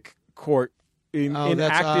court in that's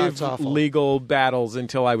active awful. legal battles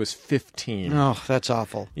until I was 15. Oh, that's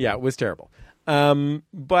awful. Yeah, it was terrible. But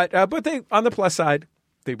they, on the plus side,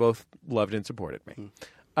 they both loved and supported me.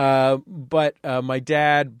 But my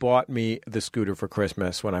dad bought me the scooter for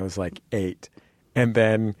Christmas when I was 8. And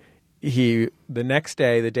then the next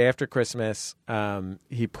day, the day after Christmas,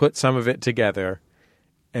 he put some of it together,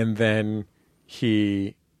 and then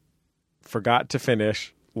he forgot to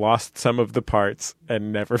finish, lost some of the parts,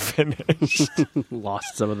 and never finished.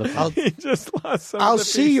 Lost some of the fun. He just lost some I'll of the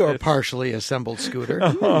see your pieces. partially assembled scooter.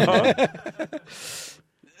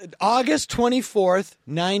 August 24th,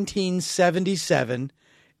 1977.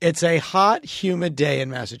 It's a hot, humid day in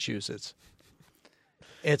Massachusetts.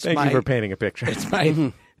 Thank you for painting a picture. It's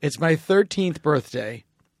my 13th birthday.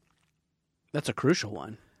 That's a crucial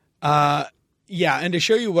one. Yeah, and to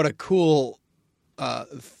show you what a cool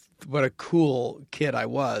kid I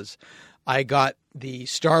was, I got the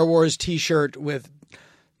Star Wars T-shirt with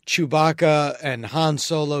Chewbacca and Han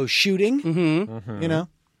Solo shooting. You know,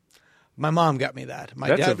 my mom got me that. My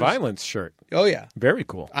That's dad a violence shirt. Oh yeah, Very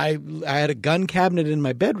cool. I had a gun cabinet in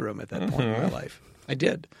my bedroom at that point in my life. I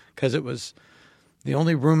did, because it was the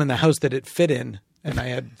only room in the house that it fit in, and I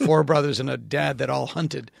had 4 brothers and a dad that all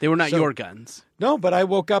hunted. They were not your guns. No, but I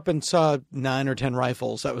woke up and saw 9 or 10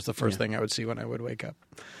 rifles. That was the first thing I would see when I would wake up.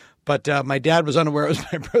 But my dad was unaware it was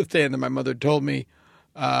my birthday, and then my mother told me,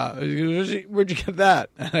 where'd you get that?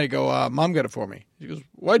 And I go, Mom got it for me. She goes,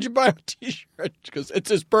 why'd you buy a T-shirt? She goes, it's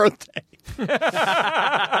his birthday.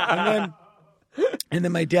 And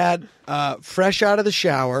then my dad, fresh out of the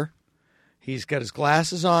shower, he's got his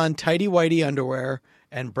glasses on, tighty-whitey underwear,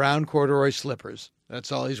 and brown corduroy slippers.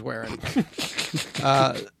 That's all he's wearing.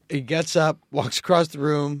 He gets up, walks across the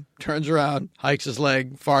room, turns around, hikes his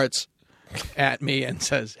leg, farts at me, and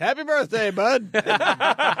says, "Happy birthday, bud." And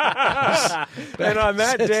on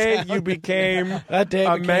that day, you became That day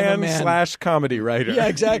I a became a man/comedy writer. Yeah,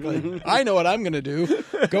 exactly. I know what I'm going to do.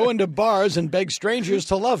 Go into bars and beg strangers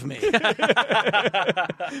to love me.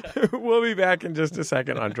 We'll be back in just a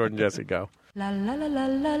second on Jordan Jesse Go. La la la la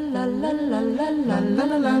la la la la la la la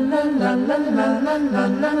la.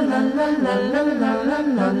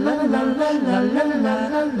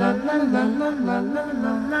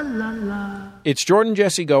 It's Jordan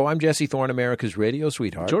Jesse Go. I'm Jesse Thorne, America's radio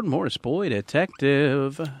sweetheart. Jordan Morris, boy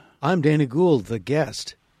detective. I'm Dana Gould, the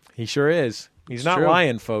guest. He sure is. He's not true.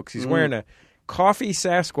 lying, folks. He's wearing a Coffee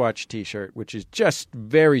Sasquatch T-shirt, which is just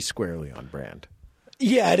very squarely on brand.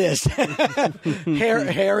 Yeah, it is.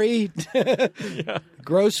 Hairy,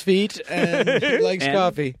 gross feet, and he likes And-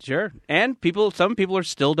 coffee. Sure. And some people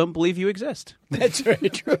still don't believe you exist. That's very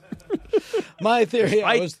true. My theory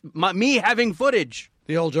Me having footage.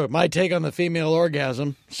 the old joke. My take on the female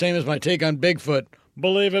orgasm, same as my take on Bigfoot.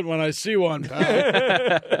 Believe it when I see one,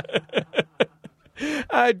 pal.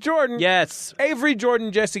 Jordan. Yes. Every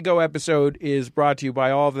Jordan Jesse Go episode is brought to you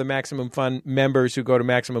by all of the Maximum Fun members who go to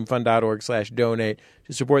MaximumFun.org/donate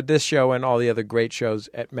to support this show and all the other great shows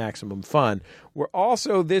at Maximum Fun. We're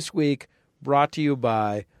also this week brought to you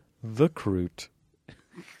by The Croot.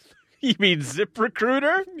 You mean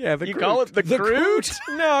ZipRecruiter? Yeah, The You Croot. call it the Croot?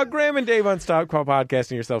 No, Graham and Dave on Stop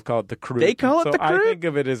Podcasting Yourself call it The Croot. They call it so The Croot? I think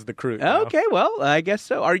of it as The Croot. now. Okay, well, I guess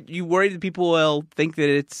so. Are you worried that people will think that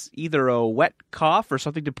it's either a wet cough or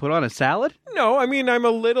something to put on a salad? No, I mean, I'm a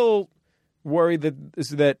little worried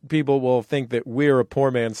that people will think that we're a poor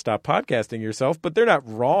man. Stop podcasting yourself, but they're not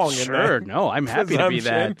wrong. Sure, in that no, I'm happy to be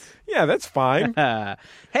that. presumption. Yeah, that's fine.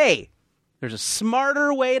 Hey, there's a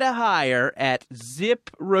smarter way to hire at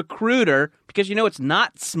ZipRecruiter because you know it's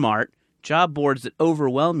not smart. Job boards that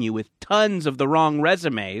overwhelm you with tons of the wrong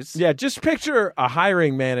resumes. Yeah, just picture a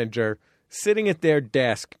hiring manager sitting at their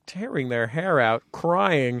desk, tearing their hair out,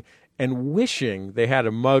 crying, and wishing they had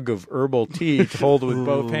a mug of herbal tea to hold with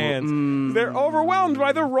both hands. They're overwhelmed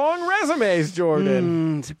by the wrong resumes,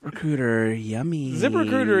 Jordan. ZipRecruiter, yummy.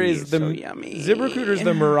 ZipRecruiter is so yummy. ZipRecruiter's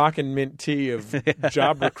the Moroccan mint tea of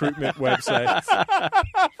job recruitment websites.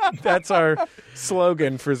 That's our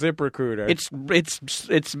slogan for ZipRecruiter.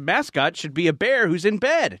 Its mascot should be a bear who's in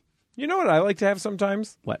bed. You know what I like to have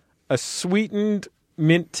sometimes? What? A sweetened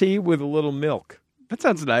mint tea with a little milk. That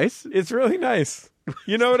sounds nice. It's really nice.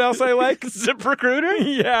 You know what else I like?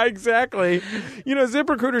 ZipRecruiter? Yeah, exactly. You know,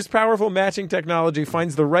 ZipRecruiter's powerful matching technology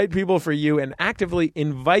finds the right people for you and actively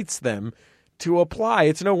invites them to apply.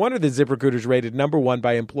 It's no wonder that ZipRecruiter's rated #1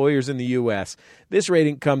 by employers in the U.S. This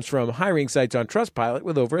rating comes from hiring sites on Trustpilot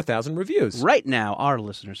with over 1,000 reviews. Right now, our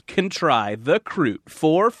listeners can try The Crute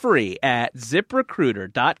for free at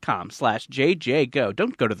ZipRecruiter.com/JJGo.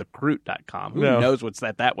 Don't go to thecrute.com. Who knows what's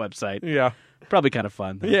at that website? Yeah. Probably kind of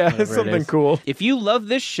fun. Yeah, it's something cool. If you love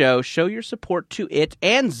this show, show your support to it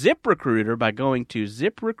and ZipRecruiter by going to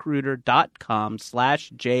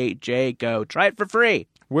ZipRecruiter.com/JJGo. Try it for free.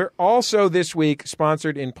 We're also this week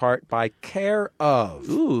sponsored in part by Care Of.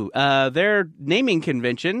 Ooh, their naming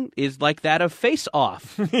convention is like that of Face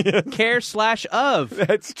Off. Care/of.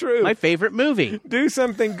 That's true. My favorite movie. Do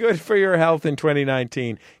something good for your health in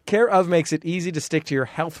 2019. Care Of makes it easy to stick to your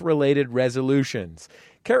health-related resolutions.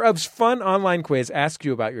 Care Of's fun online quiz asks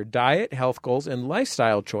you about your diet, health goals, and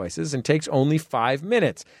lifestyle choices and takes only 5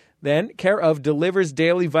 minutes. Then Care Of delivers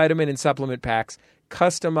daily vitamin and supplement packs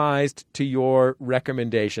customized to your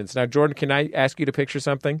recommendations. Now, Jordan, can I ask you to picture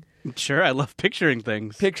something? Sure, I love picturing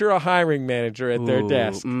things. Picture a hiring manager at their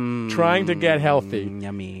desk trying to get healthy.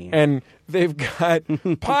 Yummy. And they've got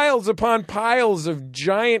piles upon piles of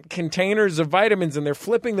giant containers of vitamins, and they're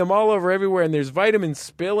flipping them all over everywhere, and there's vitamins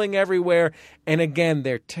spilling everywhere. And again,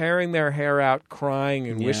 they're tearing their hair out, crying,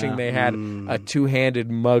 and wishing they had a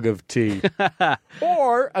two-handed mug of tea.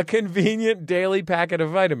 Or a convenient daily packet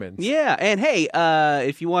of vitamins. Yeah, and hey,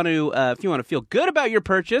 if you want to feel good about your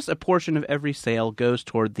purchase, a portion of every sale goes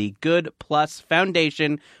toward the Good Plus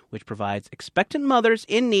Foundation, which provides expectant mothers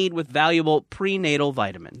in need with valuable prenatal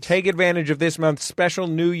vitamins. Take advantage of this month's special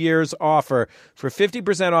New Year's offer. For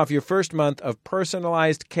 50% off your first month of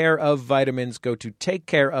personalized Care Of vitamins, go to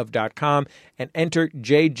takecareof.com and enter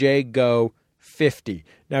JJGO50.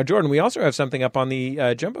 Now, Jordan, we also have something up on the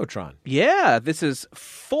Jumbotron. Yeah, this is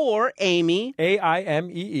for Amy.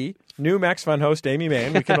 AIMEE. New Max Fun host, Amy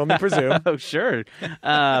Mann, we can only presume. Oh, sure.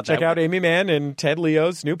 Check out Amy Mann and Ted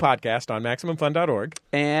Leo's new podcast on MaximumFun.org.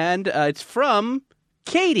 And it's from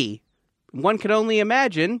Katie. One can only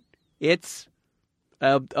imagine it's...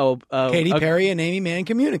 Katy Perry and Amy Mann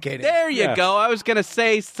communicating. There you go. I was going to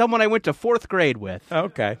say someone I went to 4th grade with.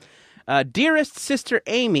 Okay. Dearest sister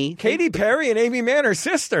Amy. Katy Perry and Amy Mann are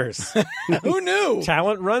sisters. Who knew?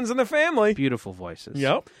 Talent runs in the family. Beautiful voices.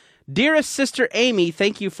 Yep. Dearest sister Amy,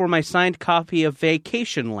 thank you for my signed copy of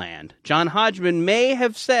Vacation Land. John Hodgman may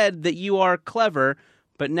have said that you are clever,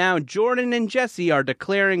 but now Jordan and Jesse are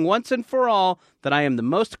declaring once and for all that I am the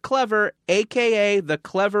most clever, a.k.a. the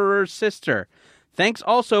cleverer sister. Thanks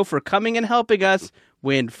also for coming and helping us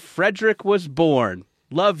when Frederick was born.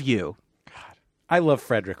 Love you. I love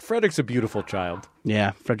Frederick. Frederick's a beautiful child.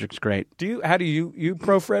 Yeah, Frederick's great. How do you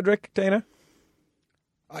pro Frederick, Dana?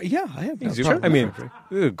 Yeah, I have. I mean,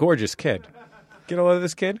 gorgeous kid. Get a load of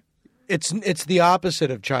this kid. It's the opposite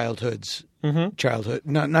of childhood's childhood.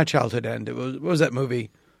 Not childhood end. What was that movie?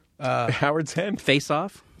 Howard's End. Face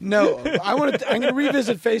Off. No, I'm going to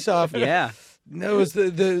revisit Face Off. Yeah. No, it was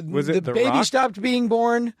the baby Rock? stopped being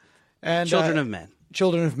born, and Children of Men.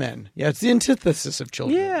 Children of Men. Yeah, it's the antithesis of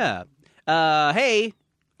children. Yeah. Hey,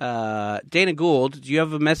 Dana Gould, do you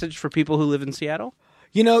have a message for people who live in Seattle?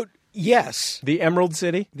 You know, yes. The Emerald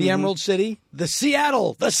City. The Emerald City. The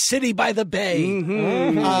Seattle, the city by the bay.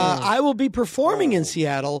 I will be performing in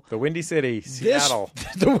Seattle. The Windy City. Seattle.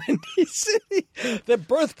 The Windy City. The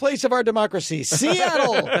birthplace of our democracy.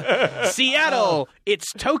 Seattle. Seattle,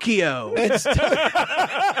 it's Tokyo. It's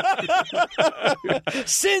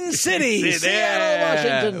Sin City. Seattle,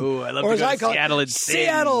 Washington. Ooh, I love or to as go I to call Seattle it, and sin.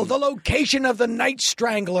 Seattle, the location of the Night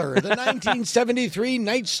Strangler, the 1973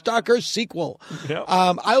 Night Stalker sequel. Yep.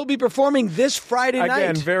 I will be performing this Friday night.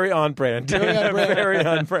 Again, very on brand. Very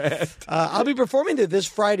on brand. I'll be performing this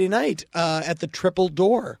Friday night at the Triple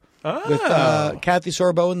Door with Kathy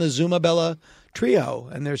Sorbo and the Zuma Bella Trio.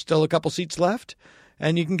 And there's still a couple seats left.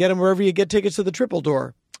 And you can get them wherever you get tickets to the Triple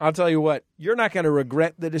Door. I'll tell you what, you're not going to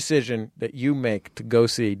regret the decision that you make to go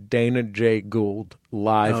see Dana J. Gould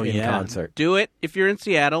live in concert. Do it if you're in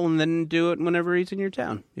Seattle, and then do it whenever he's in your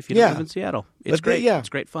town. If you don't live in Seattle, it's great. Yeah. It's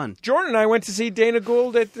great fun. Jordan and I went to see Dana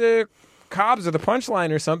Gould at the Cobb's or the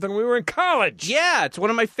Punchline or something. We were in college. Yeah, it's one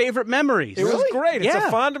of my favorite memories. It was great. It's Yeah.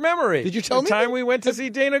 a fond memory. Did you tell me the time that? we went to see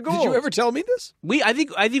Dana Gould? Did you ever tell me this?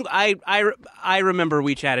 I remember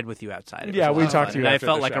we chatted with you outside. It was Yeah, a we lot of talked fun. to you And after I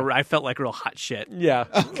felt the like show. I felt like real hot shit. Yeah.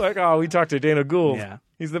 Like, oh, we talked to Dana Gould. Yeah.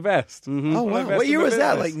 He's the best. Oh, One of the wow. best What in year the was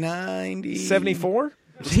that? business. Like 90? 74?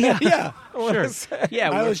 Yeah, Yeah. Sure.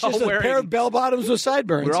 yeah. I We was were just all a pair wearing of bell bottoms with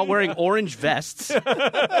sideburns. we were all wearing orange vests. And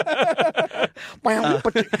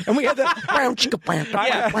we had that.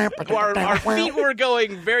 Our feet were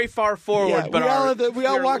going very far forward, Yeah, but we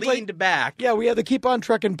all were walked like- leaned back. Yeah, we had the keep on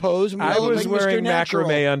trucking pose. And we I all looked was like Mr. wearing Natural.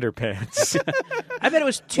 macrame underpants. I bet it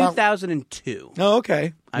was 2002. Oh,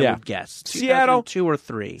 okay. I Yeah. would guess Seattle. 2002 or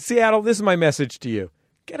 3. Seattle, this is my message to you.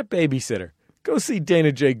 Get a babysitter. Go see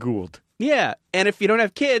Dana J. Gould. Yeah, and if you don't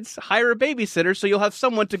have kids, hire a babysitter so you'll have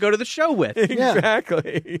someone to go to the show with.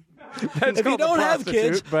 Exactly. That's If you called a don't have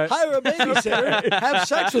kids, prostitute, but hire a babysitter, have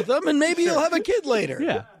sex with them, and maybe you'll have a kid later.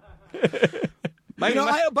 Yeah. You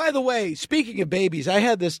know, by the way, speaking of babies,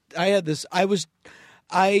 have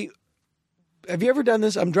you ever done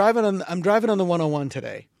this? I'm driving on the 101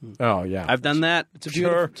 today. Oh yeah, I've done that. It's a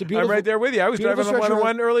beautiful, it's a beautiful, I'm right there with you. I was driving on beautiful stretch of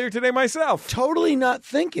 101 earlier today myself. Totally not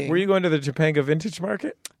thinking. Were you going to the Topanga Vintage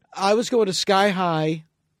Market? I was going to Sky High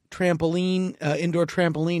trampoline, indoor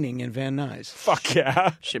trampolining in Van Nuys. Fuck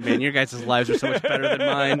yeah. Shit, man, your guys' lives are so much better than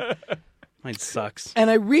mine. Mine sucks. And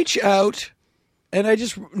I reach out, and I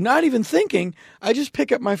just, not even thinking, I just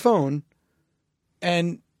pick up my phone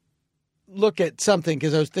and look at something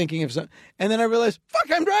because I was thinking of something. And then I realized,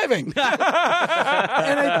 fuck, I'm driving. And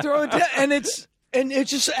I throw it down, and it's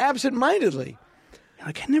just absent-mindedly.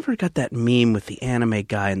 Like, I never got that meme with the anime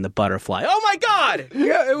guy and the butterfly. Oh my god!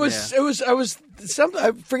 Yeah, it was something.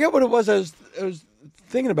 I forget what it was. I was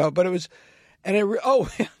thinking about, but it was, and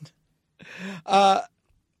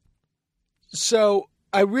so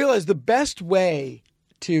I realized the best way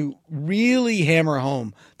to really hammer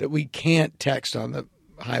home that we can't text on the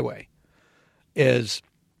highway is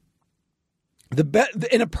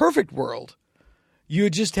in a perfect world, you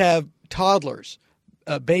would just have toddlers,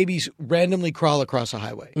 babies randomly crawl across a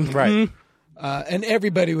highway. Right. And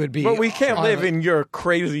everybody would be. But we can't on live it. in your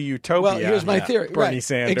crazy utopia. Well, here's my theory. Bernie Right.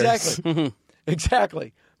 Sanders. Exactly.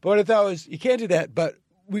 Exactly. But what I thought was, you can't do that, but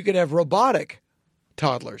we could have robotic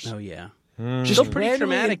toddlers. Oh yeah. Just Still pretty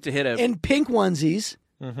randomly traumatic to hit a. in pink onesies,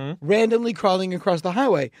 randomly crawling across the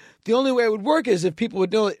highway. The only way it would work is if people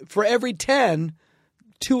would know it, for every 10,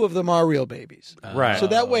 2 of them are real babies. Right. So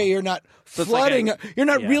that way you're not it's like flooding. You're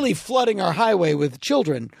not yeah. really flooding our highway with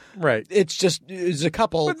children. Right. It's a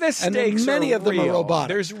couple, But the and then stakes many are of them are real. robotic.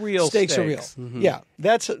 There's real stakes. Are stakes. real. Yeah,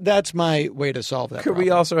 that's my way to solve that. Could problem. we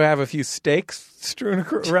also have a few steaks strewn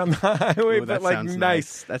around the highway, Ooh, but that like sounds nice,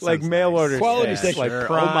 nice. That like sounds mail nice. order Quality steaks, steaks. like Sure.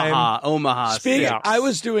 prime. Omaha. Speaking, steaks. I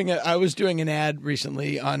was doing an ad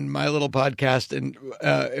recently on my little podcast, and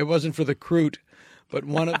it wasn't for the croute, but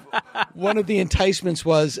one of the enticements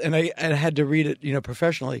was, and I had to read it,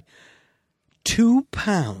 professionally. 2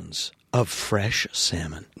 pounds of fresh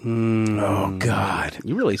salmon. Oh God.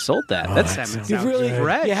 You really sold that. That salmon You sounds really,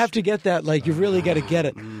 fresh. you have to get that. Like you've really got to get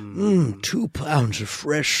it. 2 pounds of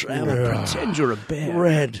fresh salmon. Pretend you're a bear.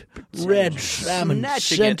 Red salmon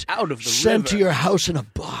Snatching sent it out of the sent to river. your house in a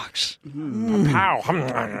box. Pow.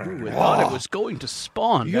 We thought it was going to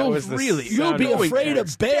spawn. You'll was the really. sound You'll be of afraid a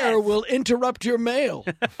death. bear will interrupt your mail.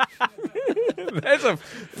 That's a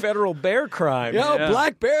federal bear crime.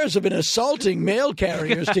 Black bears have been assaulting mail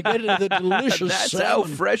carriers to get into the delicious That's salmon.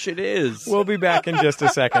 how fresh it is. We'll be back in just a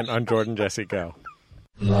second on Jordan Jesse Go.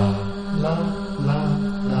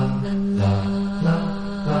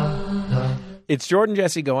 It's Jordan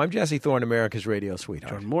Jesse Go. I'm Jesse Thorne, America's radio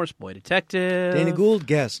sweetheart. Morse Boy Detective. Dana Gould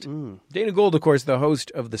guest. Dana Gould, of course, the host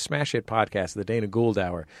of the smash hit podcast, The Dana Gould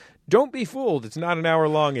Hour. Don't be fooled. It's not an hour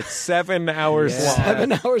long. It's 7 hours long.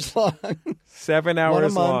 7 hours long. 7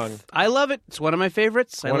 hours month. long. I love it. It's one of my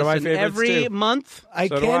favorites. I One of my listen favorites, every too. month. I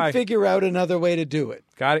So do can't I. figure out another way to do it.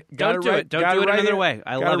 Got it. Got Don't it do right. it. Don't got do it right another here. way.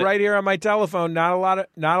 I got love it it. right here on my telephone. Not a lot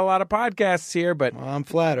of podcasts here, but Well, I'm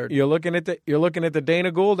flattered. you're looking at the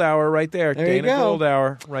Dana Gould Hour right there. There you Dana go. Gould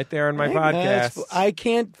Hour right there in my podcast. I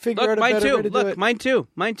can't figure Look, out a mine better too. way to do Look, it. mine too.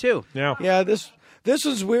 Mine too. Yeah. Yeah, this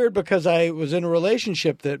was weird because I was in a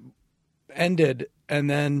relationship that ended, and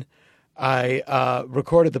then I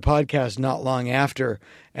recorded the podcast not long after,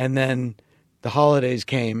 and then the holidays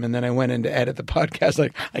came, and then I went in to edit the podcast.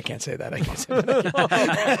 Like, I can't say that. I can't say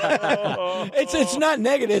that. It's not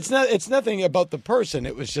negative. It's nothing about the person.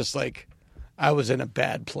 It was just like I was in a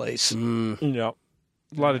bad place. Yeah.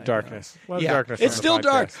 A lot of darkness. A lot of Yeah, darkness. on it's the still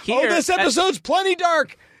dark. podcast. Here, this episode's plenty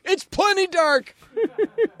dark. It's plenty dark.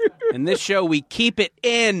 In this show, we keep it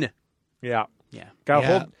in. Yeah. Yeah. Got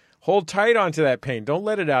Yeah. hold tight onto that paint. Don't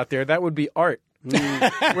let it out there. That would be art.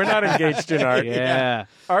 We're not engaged in art. Yeah.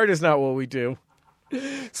 Art is not what we do.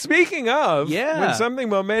 Speaking of, Yeah. when something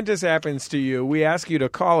momentous happens to you, we ask you to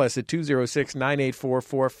call us at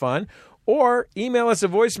 206-9844-FUN or email us a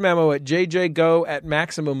voice memo at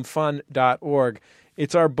jjgo@maximumfun.org.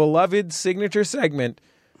 It's our beloved signature segment,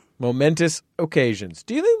 Momentous Occasions.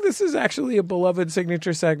 Do you think this is actually a beloved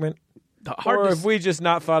signature segment? Or have we just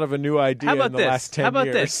not thought of a new idea in the last 10 years?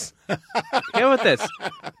 How about this?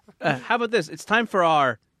 How about this? It's time for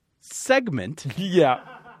our segment. Yeah.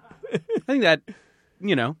 I think that,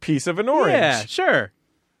 Piece of an orange. Yeah, sure.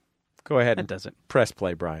 Go ahead That and does it. press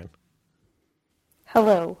play, Brian.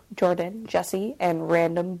 Hello, Jordan, Jesse, and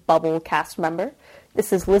random Bubble cast member.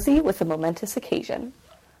 This is Lizzie with a momentous occasion.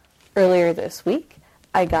 Earlier this week,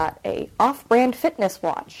 I got a off-brand fitness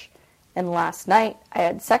watch, and last night I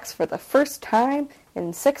had sex for the first time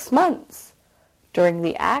in 6 months. During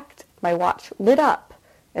the act, my watch lit up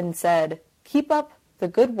and said, "Keep up the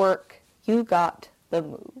good work. You got the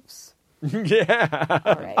moves." Yeah.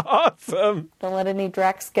 All right. Awesome. Don't let any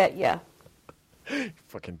Drax get ya.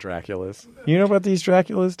 Fucking Draculas. You know about these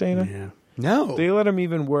Draculas, Dana? Yeah. No. They let them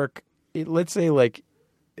even work. Let's say, like,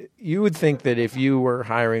 you would think that if you were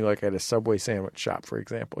hiring, like, at a Subway sandwich shop, for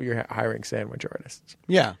example, you're hiring sandwich artists.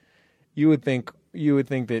 Yeah. You would think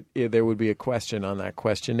that there would be a question on that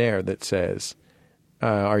questionnaire that says,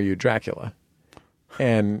 "Are you Dracula?"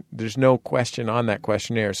 And there's no question on that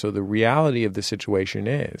questionnaire. So the reality of the situation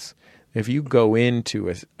is, if you go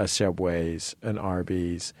into a Subway's, an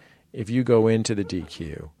Arby's, if you go into the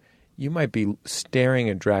DQ, you might be staring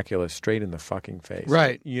at Dracula straight in the fucking face.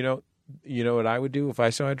 Right. You know what I would do if I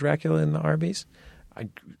saw a Dracula in the Arby's? I'd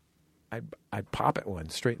pop at one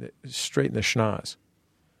straight in the schnoz.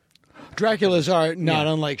 Draculas are not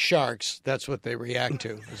unlike sharks. That's what they react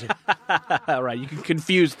to. All right, you can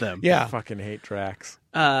confuse them. Yeah. I fucking hate Drax.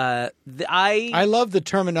 I love the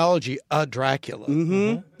terminology, a Dracula.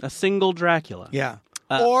 A single Dracula. Yeah.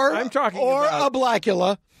 Or I'm talking or about- a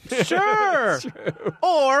Blackula. Sure.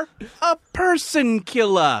 Or a person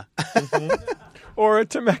killer. Or a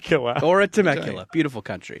Temecula. Or a Temecula. Beautiful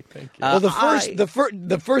country. Thank you. Well,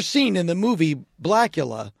 the first scene in the movie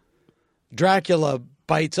Blackula, Dracula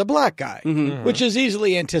bites a black guy, which is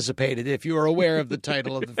easily anticipated if you are aware of the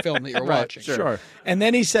title of the film that you're watching. Sure. And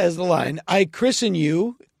then he says the line, "I christen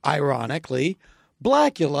you," ironically,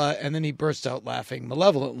 Blackula, and then he bursts out laughing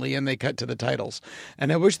malevolently, and they cut to the titles.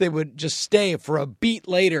 And I wish they would just stay for a beat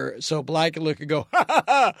later so Blackula could go, "Ha ha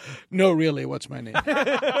ha! No, really, what's my name?"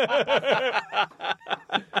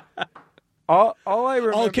 All I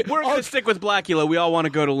remember. We're going to stick with Blackula. We all want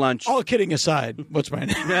to go to lunch. All kidding aside, what's my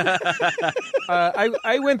name?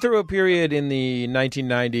 I went through a period in the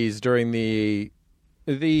 1990s during the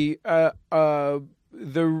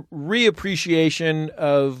reappreciation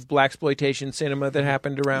of blaxploitation cinema that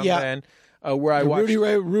happened around then, where I watched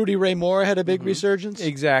Rudy Ray Moore had a big resurgence.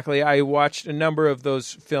 Exactly. I watched a number of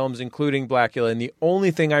those films, including Blackula, and the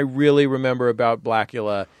only thing I really remember about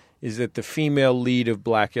Blackula is that the female lead of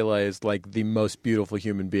Blackula is like the most beautiful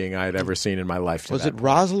human being I had ever seen in my life. Was it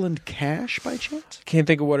Rosalind Cash by chance? Can't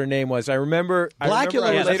think of what her name was. I remember. Blackula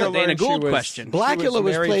I was later a Dana learned she Gould was- question. Blackula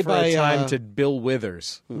was married played for by a time to Bill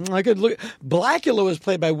Withers. I could look. Blackula was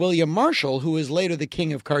played by William Marshall, who was later the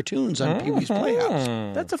king of cartoons on Pee Wee's Playhouse.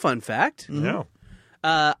 That's a fun fact. No.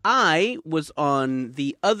 I was on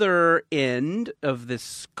the other end of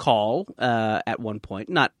this call at one point.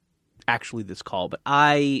 Not actually this call, but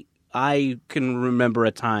I can remember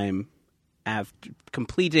a time after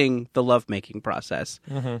completing the lovemaking process,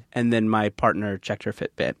 and then my partner checked her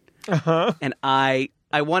Fitbit, and I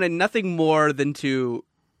wanted nothing more than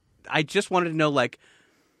I just wanted to know, like,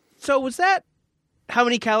 so was that how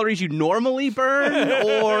many calories you normally burn,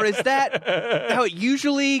 or is that how it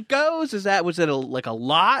usually goes? Was it a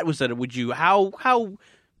lot?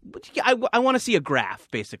 I want to see a graph,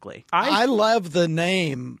 basically. I love the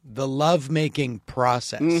name, the lovemaking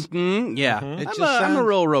process. Yeah. It just I'm a sounds-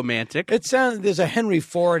 real romantic. It sounds there's a Henry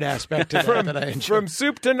Ford aspect to that I enjoy. From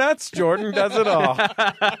soup to nuts, Jordan does it all.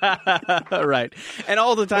 Right. And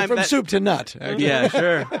all the time. From soup to nut. actually. Yeah,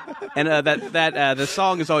 sure. And the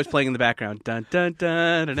song is always playing in the background. Dun, dun,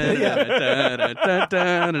 dun, dun, dun, dun, dun,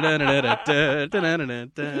 dun, dun, dun, dun, dun,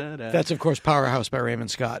 dun, dun. That's, of course, Powerhouse by Raymond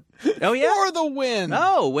Scott. Oh, yeah? For the win.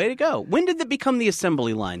 Oh, way to go. When did it become the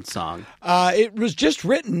Assembly Line song? It was just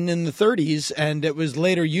written in the 30s, and it was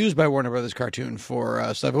later used by Warner Brothers Cartoon for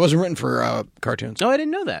stuff. It wasn't written for cartoons. Oh, I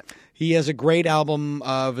didn't know that. He has a great album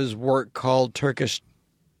of his work called Turkish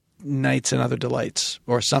Nights and Other Delights,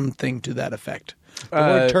 or something to that effect. The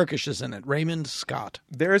word Turkish is in it. Raymond Scott.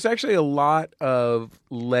 There's actually a lot of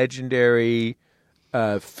legendary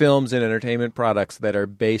films and entertainment products that are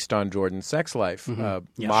based on Jordan's sex life.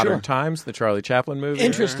 Modern Times, the Charlie Chaplin movie.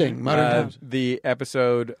 Interesting. Modern Times. The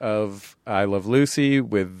episode of I Love Lucy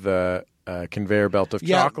with the conveyor belt of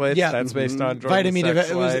chocolates. Yeah. That's based on Jordan's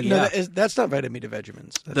sex life. That's not Vitamin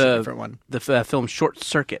Vegemins. That's a different one. The film Short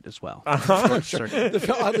Circuit as well. Short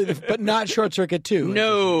Circuit. But not Short Circuit 2.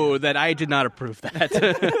 No, that I did not approve that.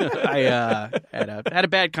 I had a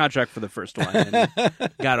bad contract for the first one and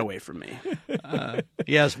got away from me.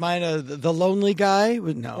 Yes, mine. The Lonely Guy.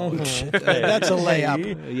 No, that's a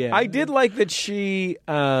layup. Yeah, I did like that she.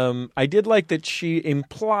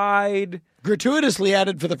 Implied. Gratuitously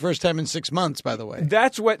added for the first time in 6 months, by the way.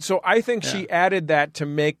 That's what. So I think she added that to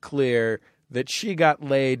make clear that she got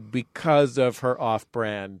laid because of her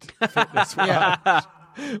off-brand fitness products.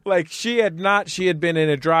 Like she had been in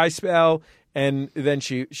a dry spell, and then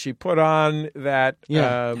she put on that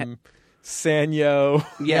Sanyo.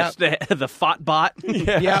 Yes, the Fot Bot.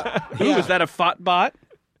 Yeah. Ooh, is that a Fot Bot?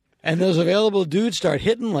 And those available dudes start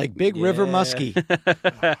hitting like Big River Muskie.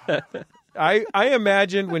 I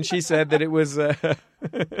imagined when she said that it was. I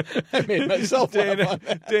made myself laugh on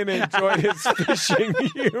that. Dana enjoyed his fishing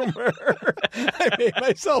humor. I made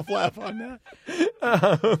myself laugh on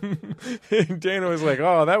that. Dana was like,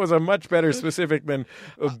 "Oh, that was a much better specific than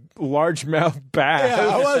a largemouth bass." Yeah,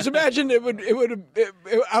 I was imagining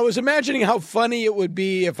I was imagining how funny it would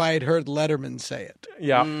be if I had heard Letterman say it.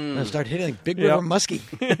 Yeah, And I start hitting like Big River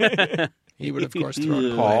Muskie. He would, of course, throw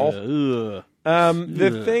it Paul. away.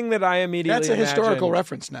 The thing that I immediately That's a historical imagined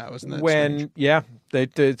reference now, isn't it? when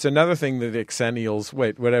it's another thing that Exennials,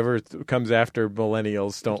 whatever comes after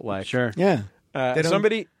millennials don't like. Sure. Yeah.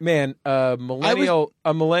 Somebody, a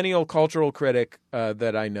millennial cultural critic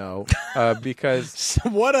that I know, because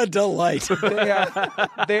What a delight.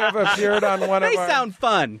 they have appeared on one of They our. sound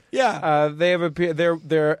fun. Yeah. They have appeared.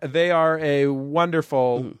 They are a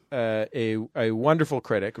wonderful, a wonderful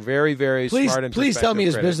critic. Very, very smart and Please tell me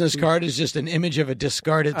his perspective critic. business card is just an image of a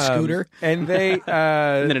discarded scooter. And they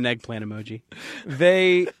And then an eggplant emoji.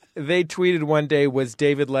 they tweeted one day, "Was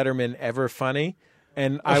David Letterman ever funny?"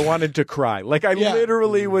 And I wanted to cry. Like, I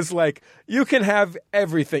literally was like, you can have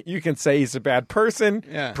everything. You can say he's a bad person.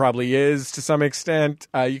 Yeah. Probably is to some extent.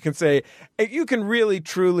 You can say, you can really,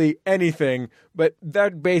 truly anything. But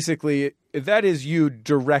that basically, that is you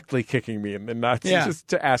directly kicking me in the nuts just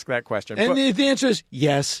to ask that question. And But- the answer is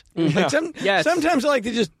yes. Like Yes. Sometimes I like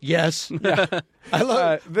to just, yes. I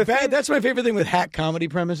love that's my favorite thing with hack comedy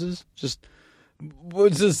premises. Just,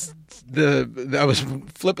 what's this? I was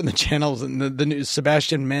flipping the channels and the new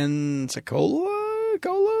Sebastian Mensacola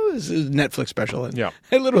is his Netflix special. And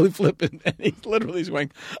I literally flip it and he's literally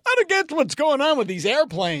going, I don't get what's going on with these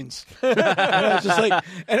airplanes. And I was just like,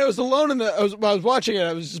 and I was alone I was watching it.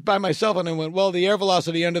 I was just by myself and I went, well, the air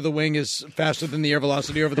velocity under the wing is faster than the air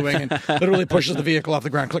velocity over the wing and literally pushes the vehicle off the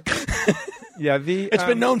ground. Click. Yeah, It's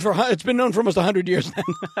been known for almost 100 years now.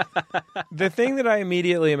 The thing that I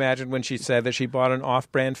immediately imagined when she said that she bought an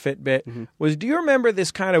off-brand Fitbit was, do you remember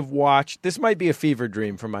this kind of watch? This might be a fever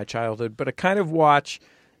dream from my childhood, but a kind of watch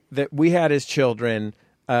that we had as children.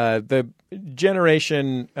 The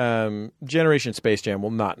generation Space Jam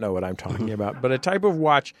will not know what I'm talking about, but a type of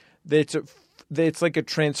watch that's like a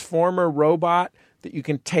transformer robot that you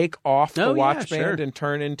can take off the watch band and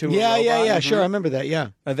turn into a robot. Yeah, sure. I remember that, yeah.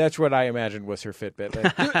 That's what I imagined was her Fitbit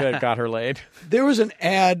that got her laid. There was an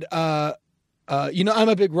ad, I'm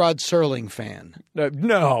a big Rod Serling fan.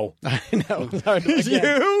 No. I know.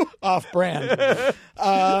 You? Off-brand.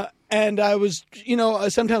 And I was,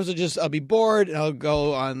 sometimes I'll be bored and I'll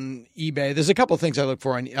go on eBay. There's a couple things I look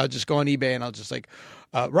for. I'll just go on eBay and I'll just like,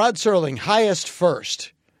 Rod Serling, highest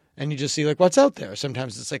first. And you just see like what's out there.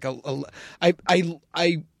 Sometimes it's like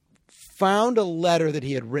I found a letter that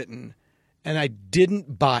he had written, and I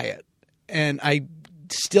didn't buy it, and I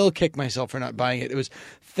still kick myself for not buying it. It was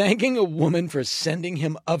thanking a woman for sending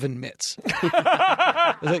him oven mitts.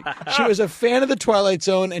 She was a fan of the Twilight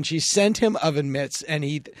Zone, and she sent him oven mitts,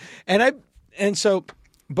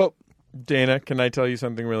 but Dana, can I tell you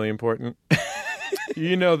something really important?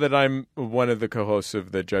 You know that I'm one of the co-hosts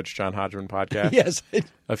of the Judge John Hodgman podcast. Yes.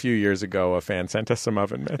 A few years ago, a fan sent us some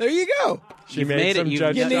oven mitts. There you go. She made some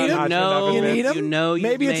Judge You John need 'em? Hodgman oven You mitts. need them? You know you've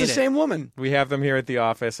Maybe it's made the it. same woman. We have them here at the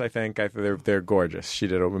office. I think they're gorgeous. She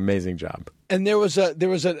did an amazing job. And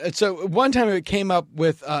so one time it came up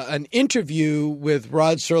with an interview with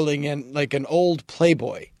Rod Serling and like an old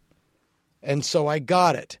Playboy. And so I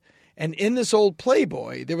got it. And in this old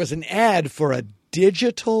Playboy, there was an ad for a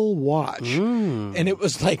digital watch, and it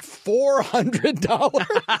was like $400.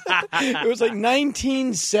 It was like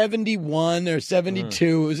 1971 or 72.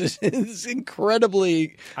 It was this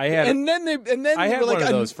incredibly. I had and then they had were like one of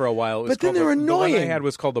those for a while. It was but then they were annoying. The one I had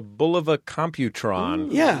was called the Bulova Computron.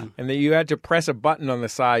 Yeah, and then you had to press a button on the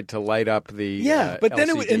side to light up the but then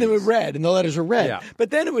it was red, and the letters were red. Yeah.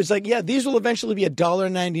 But then it was like, these will eventually be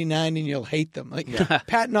 $1.99, and you'll hate them. Like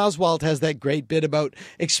Patton Oswalt has that great bit about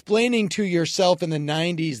explaining to yourself in the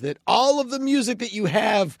 90s that all of the music that you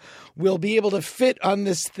have will be able to fit on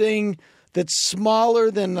this thing that's smaller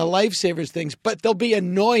than the Lifesavers things, but they'll be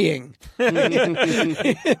annoying.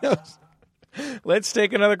 Let's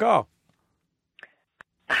take another call.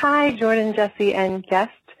 Hi, Jordan, Jesse, and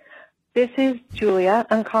guest. This is Julia.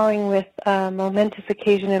 I'm calling with a momentous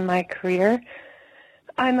occasion in my career.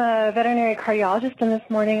 I'm a veterinary cardiologist, and this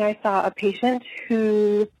morning I saw a patient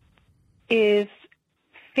who is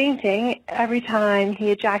fainting every time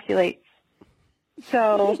he ejaculates.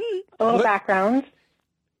 So, a little background.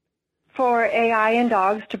 For AI and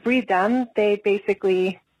dogs to breed them, they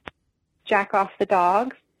basically jack off the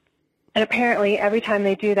dog. And apparently, every time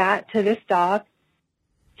they do that to this dog,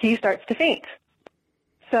 he starts to faint.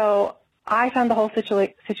 So, I found the whole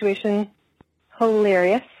situation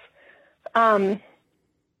hilarious.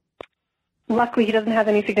 Luckily, he doesn't have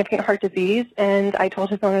any significant heart disease, and I told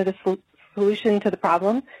his owner the solution to the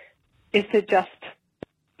problem is to just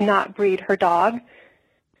not breed her dog.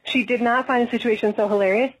 She did not find the situation so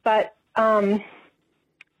hilarious, but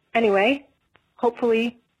anyway,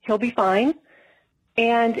 hopefully he'll be fine.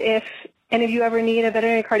 And if any of you ever need a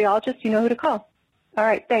veterinary cardiologist, you know who to call. All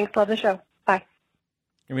right, thanks. Love the show. Bye.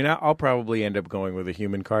 I mean, I'll probably end up going with a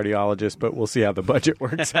human cardiologist, but we'll see how the budget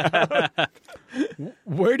works out.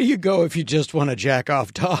 Where do you go if you just want to jack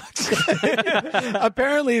off dogs?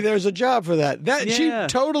 Apparently, there's a job for that. She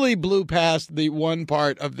totally blew past the one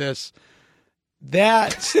part of this.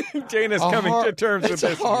 That Dana's coming to terms with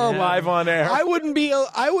this live on air. I wouldn't be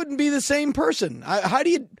the same person. How do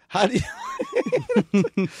you?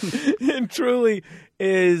 It truly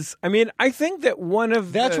is. I mean, I think that one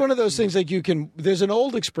of those things like you can. There's an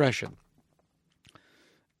old expression.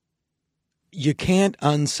 You can't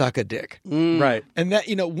unsuck a dick, right? And that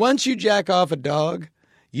once you jack off a dog,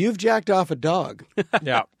 you've jacked off a dog.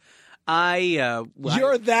 Yeah.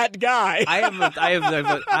 You're that guy. I have a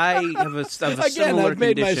Again, I've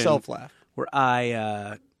made myself laugh. Where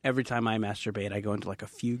every time I masturbate, I go into like a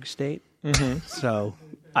fugue state. Mm-hmm. So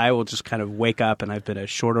I will just kind of wake up, and I've been a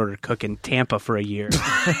short order cook in Tampa for a year.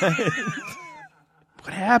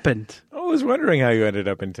 What happened? I was wondering how you ended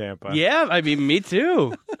up in Tampa. Yeah, I mean, me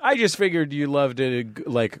too. I just figured you loved it,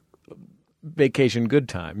 like vacation good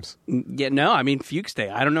times. Yeah, no, I mean fugue state.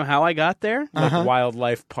 I don't know how I got there. Like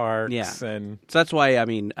wildlife parks, and so that's why. I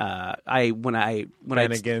mean, when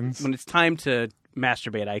it's time to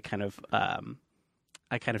masturbate, I kind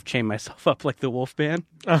of chain myself up like the Wolfman.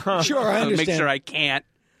 Sure, I understand. Make sure I can't.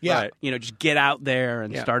 Yeah, just get out there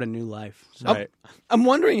and start a new life. So. Right. I'm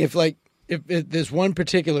wondering if there's one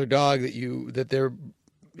particular dog that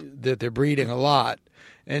they're breeding a lot.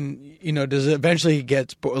 And, does it eventually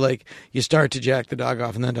get like you start to jack the dog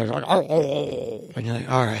off and then the dog's like, oh, and you're like,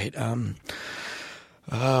 all right,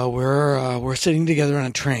 we're sitting together on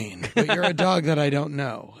a train, but you're a dog that I don't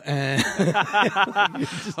know. And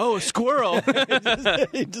a squirrel.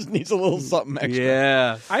 He just needs a little something extra.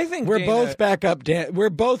 Yeah. I think we're both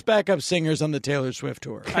backup singers on the Taylor Swift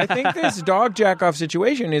tour. I think this dog jack-off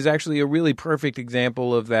situation is actually a really perfect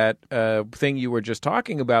example of that thing you were just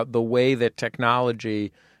talking about, the way that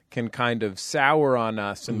technology can kind of sour on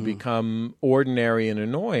us and become ordinary and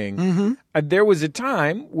annoying. Mm-hmm. There was a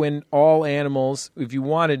time when all animals, if you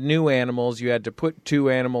wanted new animals, you had to put two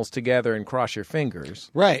animals together and cross your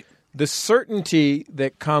fingers. Right. The certainty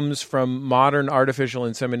that comes from modern artificial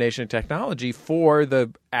insemination technology for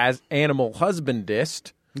the animal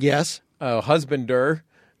husbandist, yes, husbandrer,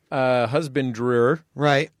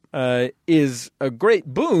 right, is a great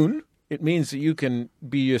boon. It means that you can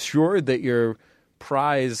be assured that your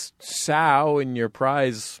prize sow and your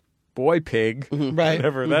prize boy pig, right,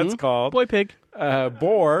 whatever that's called, boy pig,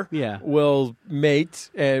 boar, will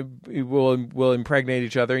mate, will impregnate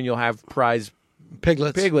each other, and you'll have prize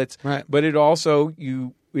piglets. Right. But it also,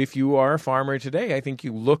 if you are a farmer today, I think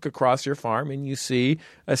you look across your farm and you see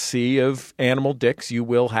a sea of animal dicks you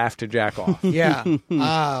will have to jack off. Yeah.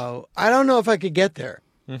 I don't know if I could get there.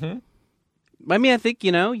 Mm-hmm. I mean, I think,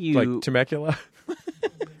 you like Temecula.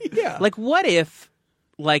 Yeah. Like, what if,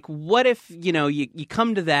 you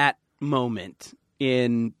come to that moment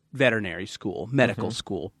in veterinary school, medical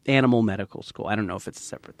school, animal medical school. I don't know if it's a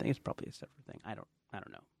separate thing. It's probably a separate thing. I don't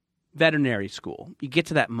know. veterinary school. You get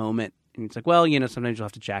to that moment, and it's like, well, sometimes you'll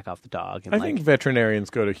have to jack off the dog. And I think veterinarians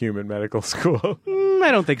go to human medical school. I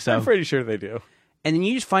don't think so. I'm pretty sure they do. And then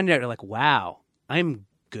you just find out, you're like, wow, I'm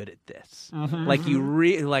good at this.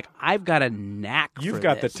 Like, I've got a knack for You've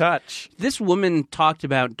got this. the touch. This woman talked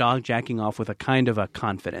about dog jacking off with a kind of a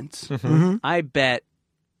confidence. I bet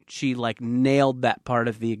she nailed that part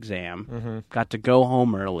of the exam. Got to go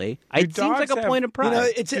home early. It seems like a point of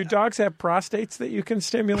pride. Do dogs have prostates that you can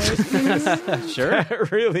stimulate? Sure.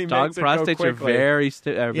 That really Dog makes it go prostates are quickly. very,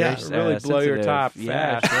 really blow your sensitive. top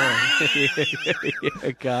Yeah, fast. sure.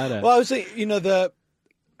 You gotta. Well, I was thinking,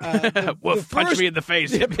 Woof, punch me in the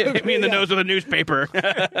face. Hit me in the nose with a newspaper.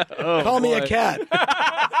 call me a cat.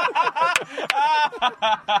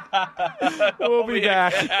 We'll be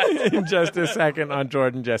back in just a second on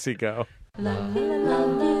Jordan Jesse Go.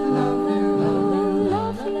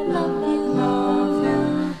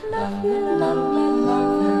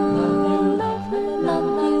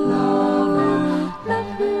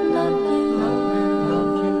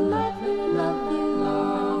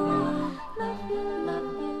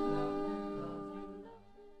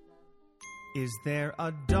 Is there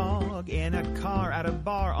a dog in a car at a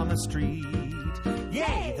bar on the street?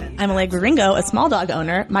 Yay! Then I'm Allegra Ringo, a small dog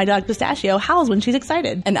owner. My dog Pistachio howls when she's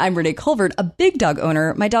excited. And I'm Renee Colvert, a big dog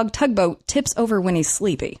owner. My dog Tugboat tips over when he's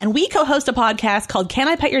sleepy. And we co-host a podcast called Can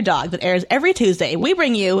I Pet Your Dog that airs every Tuesday. We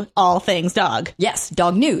bring you all things dog. Yes,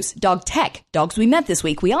 dog news, dog tech, dogs we met this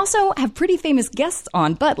week. We also have pretty famous guests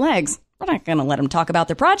on Butt Legs. We're not going to let them talk about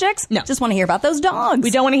their projects. No. Just want to hear about those dogs.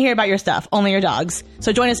 We don't want to hear about your stuff, only your dogs.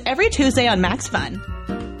 So join us every Tuesday on Max Fun.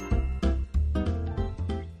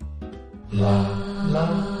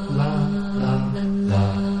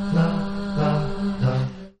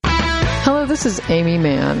 Hello, this is Amy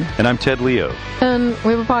Mann. And I'm Ted Leo. And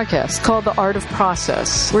we have a podcast called The Art of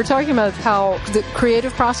Process. We're talking about how the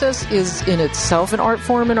creative process is in itself an art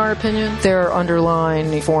form, in our opinion. There are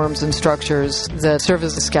underlying forms and structures that serve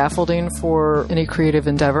as the scaffolding for any creative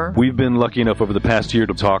endeavor. We've been lucky enough over the past year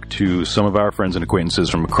to talk to some of our friends and acquaintances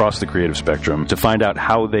from across the creative spectrum to find out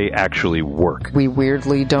how they actually work. We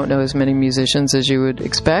weirdly don't know as many musicians as you would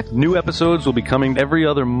expect. New episodes will be coming every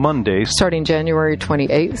other Monday, starting January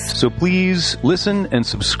 28th. So please listen and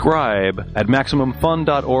subscribe at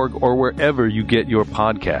MaximumFun.org or wherever you get your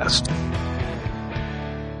podcast.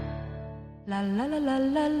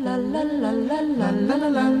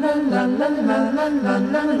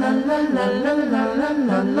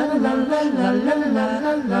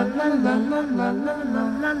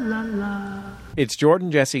 It's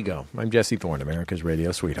Jordan Jesse Go. I'm Jesse Thorne, America's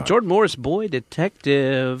radio sweetheart. Jordan Morris, boy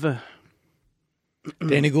detective.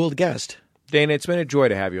 Dana Gould guest. Dana, it's been a joy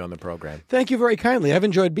to have you on the program. Thank you very kindly. I've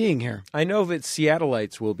enjoyed being here. I know that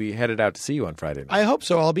Seattleites will be headed out to see you on Friday night. I hope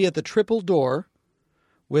so. I'll be at the Triple Door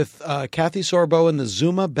with Kathy Sorbo and the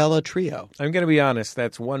Zuma Bella Trio. I'm going to be honest,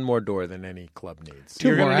 that's one more door than any club needs. Two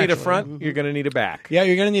You're going more, to need a actually. front, you're going to need a back. Yeah,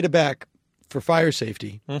 you're going to need a back for fire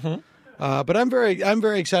safety. But I'm very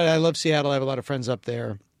excited. I love Seattle. I have a lot of friends up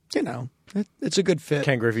there. It's a good fit.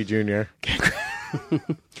 Ken Griffey Jr.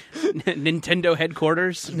 Nintendo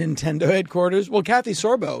headquarters. Well, Kathy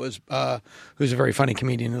Sorbo is, who's a very funny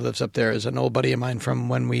comedian who lives up there, is an old buddy of mine from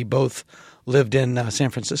when we both lived in San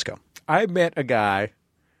Francisco. I met a guy.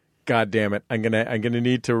 God damn it! I'm gonna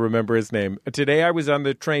need to remember his name. Today I was on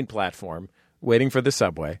the train platform waiting for the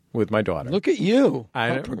subway with my daughter. Look at you!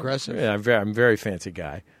 How progressive. Yeah, I'm a very fancy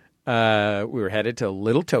guy. We were headed to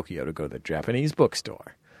Little Tokyo to go to the Japanese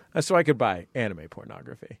bookstore, so I could buy anime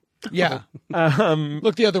pornography. Yeah.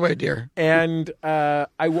 Look the other way, dear. And I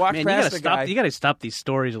walked past the guy. You got to stop these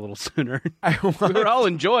stories a little sooner. We were all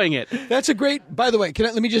enjoying it. That's a great. By the way,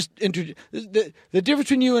 let me just introduce the difference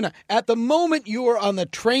between you and I. At the moment you were on the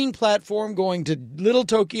train platform going to Little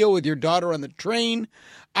Tokyo with your daughter on the train,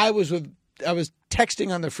 I was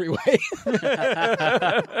texting on the freeway,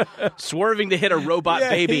 swerving to hit a robot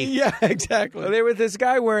baby. Yeah, exactly. Well, there was this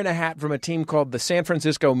guy wearing a hat from a team called the San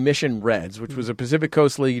Francisco Mission Reds, which was a Pacific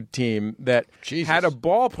Coast League team that had a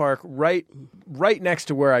ballpark right next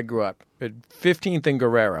to where I grew up, at 15th and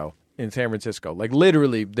Guerrero in San Francisco, like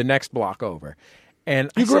literally the next block over.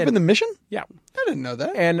 And you grew up in the Mission? Yeah, I didn't know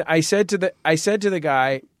that. And I said to the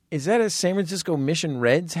guy, "Is that a San Francisco Mission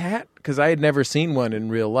Reds hat?" Because I had never seen one in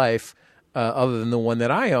real life. other than the one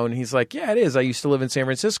that I own. He's like, yeah, it is. I used to live in San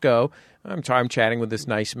Francisco. I'm chatting with this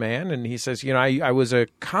nice man, and he says, I was a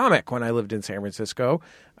comic when I lived in San Francisco.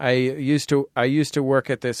 I used to work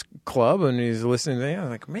at this club, and he's listening to me. I'm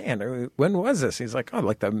like, man, when was this? He's like, oh,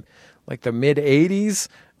 like the mid '80s,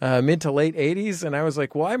 mid to late '80s. And I was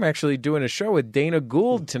like, well, I'm actually doing a show with Dana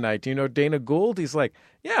Gould tonight. Do you know Dana Gould? He's like,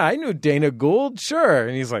 yeah, I knew Dana Gould, sure.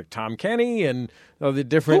 And he's like, Tom Kenny and all the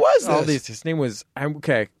different. Who was this? All these. His name was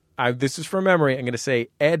this is from memory. I'm going to say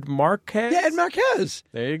Ed Marquez. Yeah, Ed Marquez.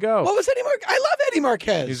 There you go. What was Eddie Marquez? I love Eddie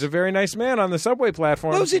Marquez. He's a very nice man on the subway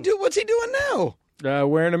platform. What's he doing now?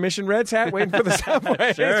 Wearing a Mission Reds hat, waiting for the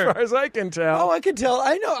subway, Sure. as far as I can tell. Oh, I can tell.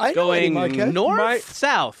 I know Eddie Going Marquez. north,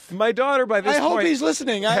 south. My daughter, by this I point, hope he's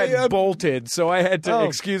listening. had bolted, so I had to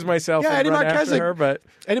excuse myself and Eddie run Marquez after her. But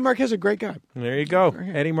Eddie Marquez is a great guy. there you go,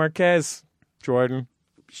 Eddie Marquez, Jordan.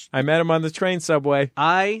 I met him on the train subway.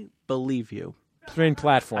 I believe you. Train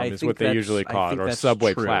platform is what they usually call it, or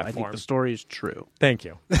subway true. platform. I think the story is true. Thank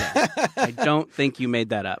you. I don't think you made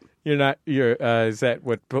that up. You're not. Is that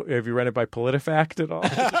what? Have you run it by PolitiFact at all?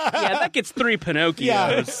 Yeah, that gets 3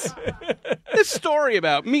 Pinocchios. This story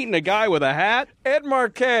about meeting a guy with a hat. Ed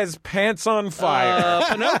Marquez, pants on fire.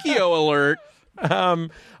 Pinocchio alert. When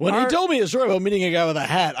he told me a story about meeting a guy with a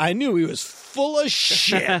hat, I knew he was full of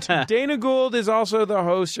shit. Dana Gould is also the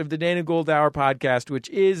host of the Dana Gould Hour podcast, which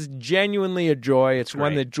is genuinely a joy. It's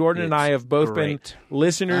one that Jordan and I have both been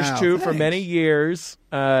listeners to for many years,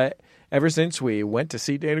 ever since we went to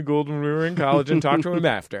see Dana Gould when we were in college and talked to him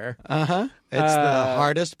after. Uh-huh. It's the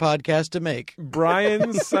hardest podcast to make.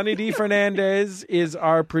 Brian Sunny D. Fernandez is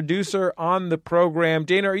our producer on the program.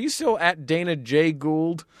 Dana, are you still at Dana J.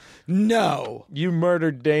 Gould? No. You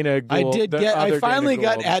murdered Dana Gould. I finally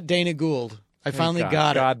got at Dana Gould. I finally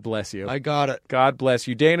got it. God bless you. I got it. God bless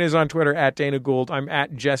you. Dana is on Twitter at Dana Gould. I'm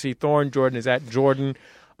at Jesse Thorne. Jordan is at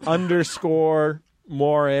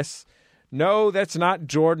Jordan_Morris. No, that's not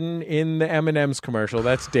Jordan in the M&M's commercial.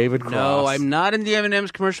 That's David Cross. No, I'm not in the M&M's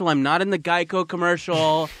commercial. I'm not in the Geico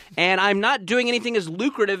commercial. And I'm not doing anything as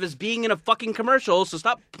lucrative as being in a fucking commercial, so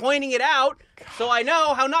stop pointing it out so I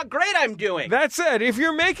know how not great I'm doing. That said, if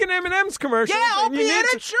you're making M&M's commercials... Yeah, I'll be in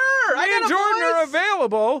it, sure. Me and Jordan are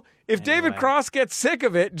available. If David Cross gets sick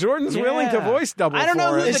of it, Jordan's willing to voice double for I don't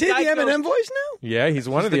know who him. Is he the M&M voice now? Yeah, he's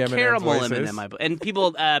one of the M&M caramel voices. M&M. And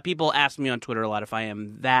people ask me on Twitter a lot if I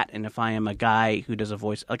am that and if I am a guy who does a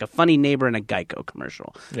voice, like a funny neighbor in a Geico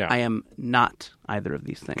commercial. Yeah. I am not either of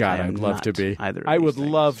these things. God, I'd love to be. I would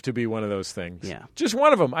love to be one of those things. Yeah. Just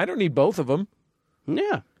one of them. I don't need both of them.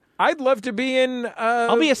 Yeah. I'd love to be in...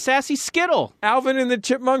 I'll be a sassy Skittle. Alvin and the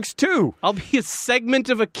Chipmunks 2. I'll be a segment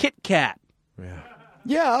of a Kit Kat. Yeah.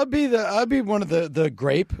 Yeah, I'll be one of the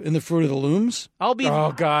grape in the Fruit of the Looms. I'll be.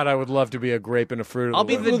 Oh God, I would love to be a grape in a Fruit of the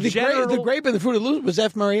Looms. I'll be the general. The grape in the Fruit of the Looms was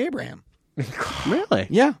F. Murray Abraham. Really?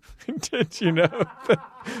 Yeah. Did you know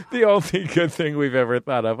the only good thing we've ever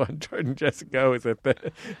thought of on Jordan Jessica is that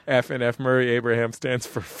the F in F. Murray Abraham stands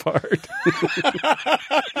for fart.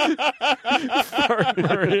 Fart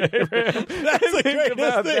Murray Abraham. That's the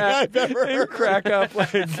greatest thing I've ever heard. Crack up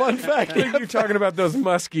like Fun fact. you were talking about those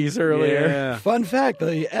muskies earlier. Yeah. Fun fact: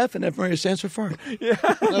 the F in F. Murray stands for fart. Yeah.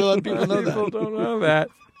 Not a lot of people know People that. don't know that.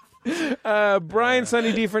 Brian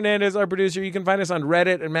Sunny D. Fernandez, our producer. You can find us on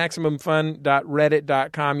Reddit at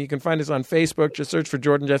MaximumFun.reddit.com. You can find us on Facebook. Just search for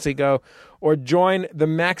Jordan Jesse Go or join the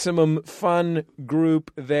Maximum Fun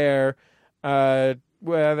group there. If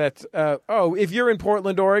you're in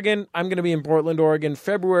Portland, Oregon, I'm going to be in Portland, Oregon,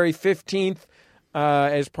 February 15th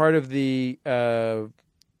as part of the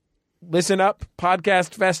Listen Up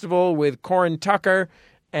Podcast Festival with Corin Tucker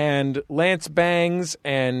and Lance Bangs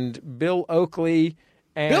and Bill Oakley.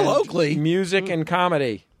 And Bill Oakley? Music and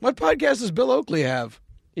comedy. What podcast does Bill Oakley have?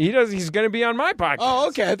 He's going to be on my podcast. Oh,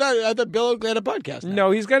 okay. I thought Bill Oakley had a podcast now.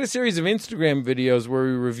 No, he's got a series of Instagram videos where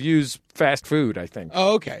he reviews fast food, I think.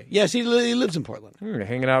 Oh, okay. Yes, he lives in Portland.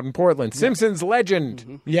 Hanging out in Portland. Simpsons legend.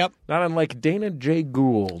 Mm-hmm. Yep. Not unlike Dana J.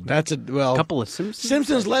 Gould. That's a couple of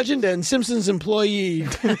Simpsons legend and Simpsons employee.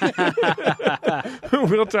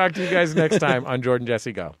 We'll talk to you guys next time on Jordan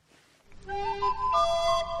Jesse Go.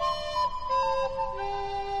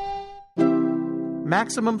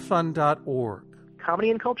 MaximumFun.org.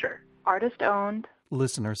 Comedy and culture. Artist owned.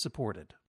 Listener supported.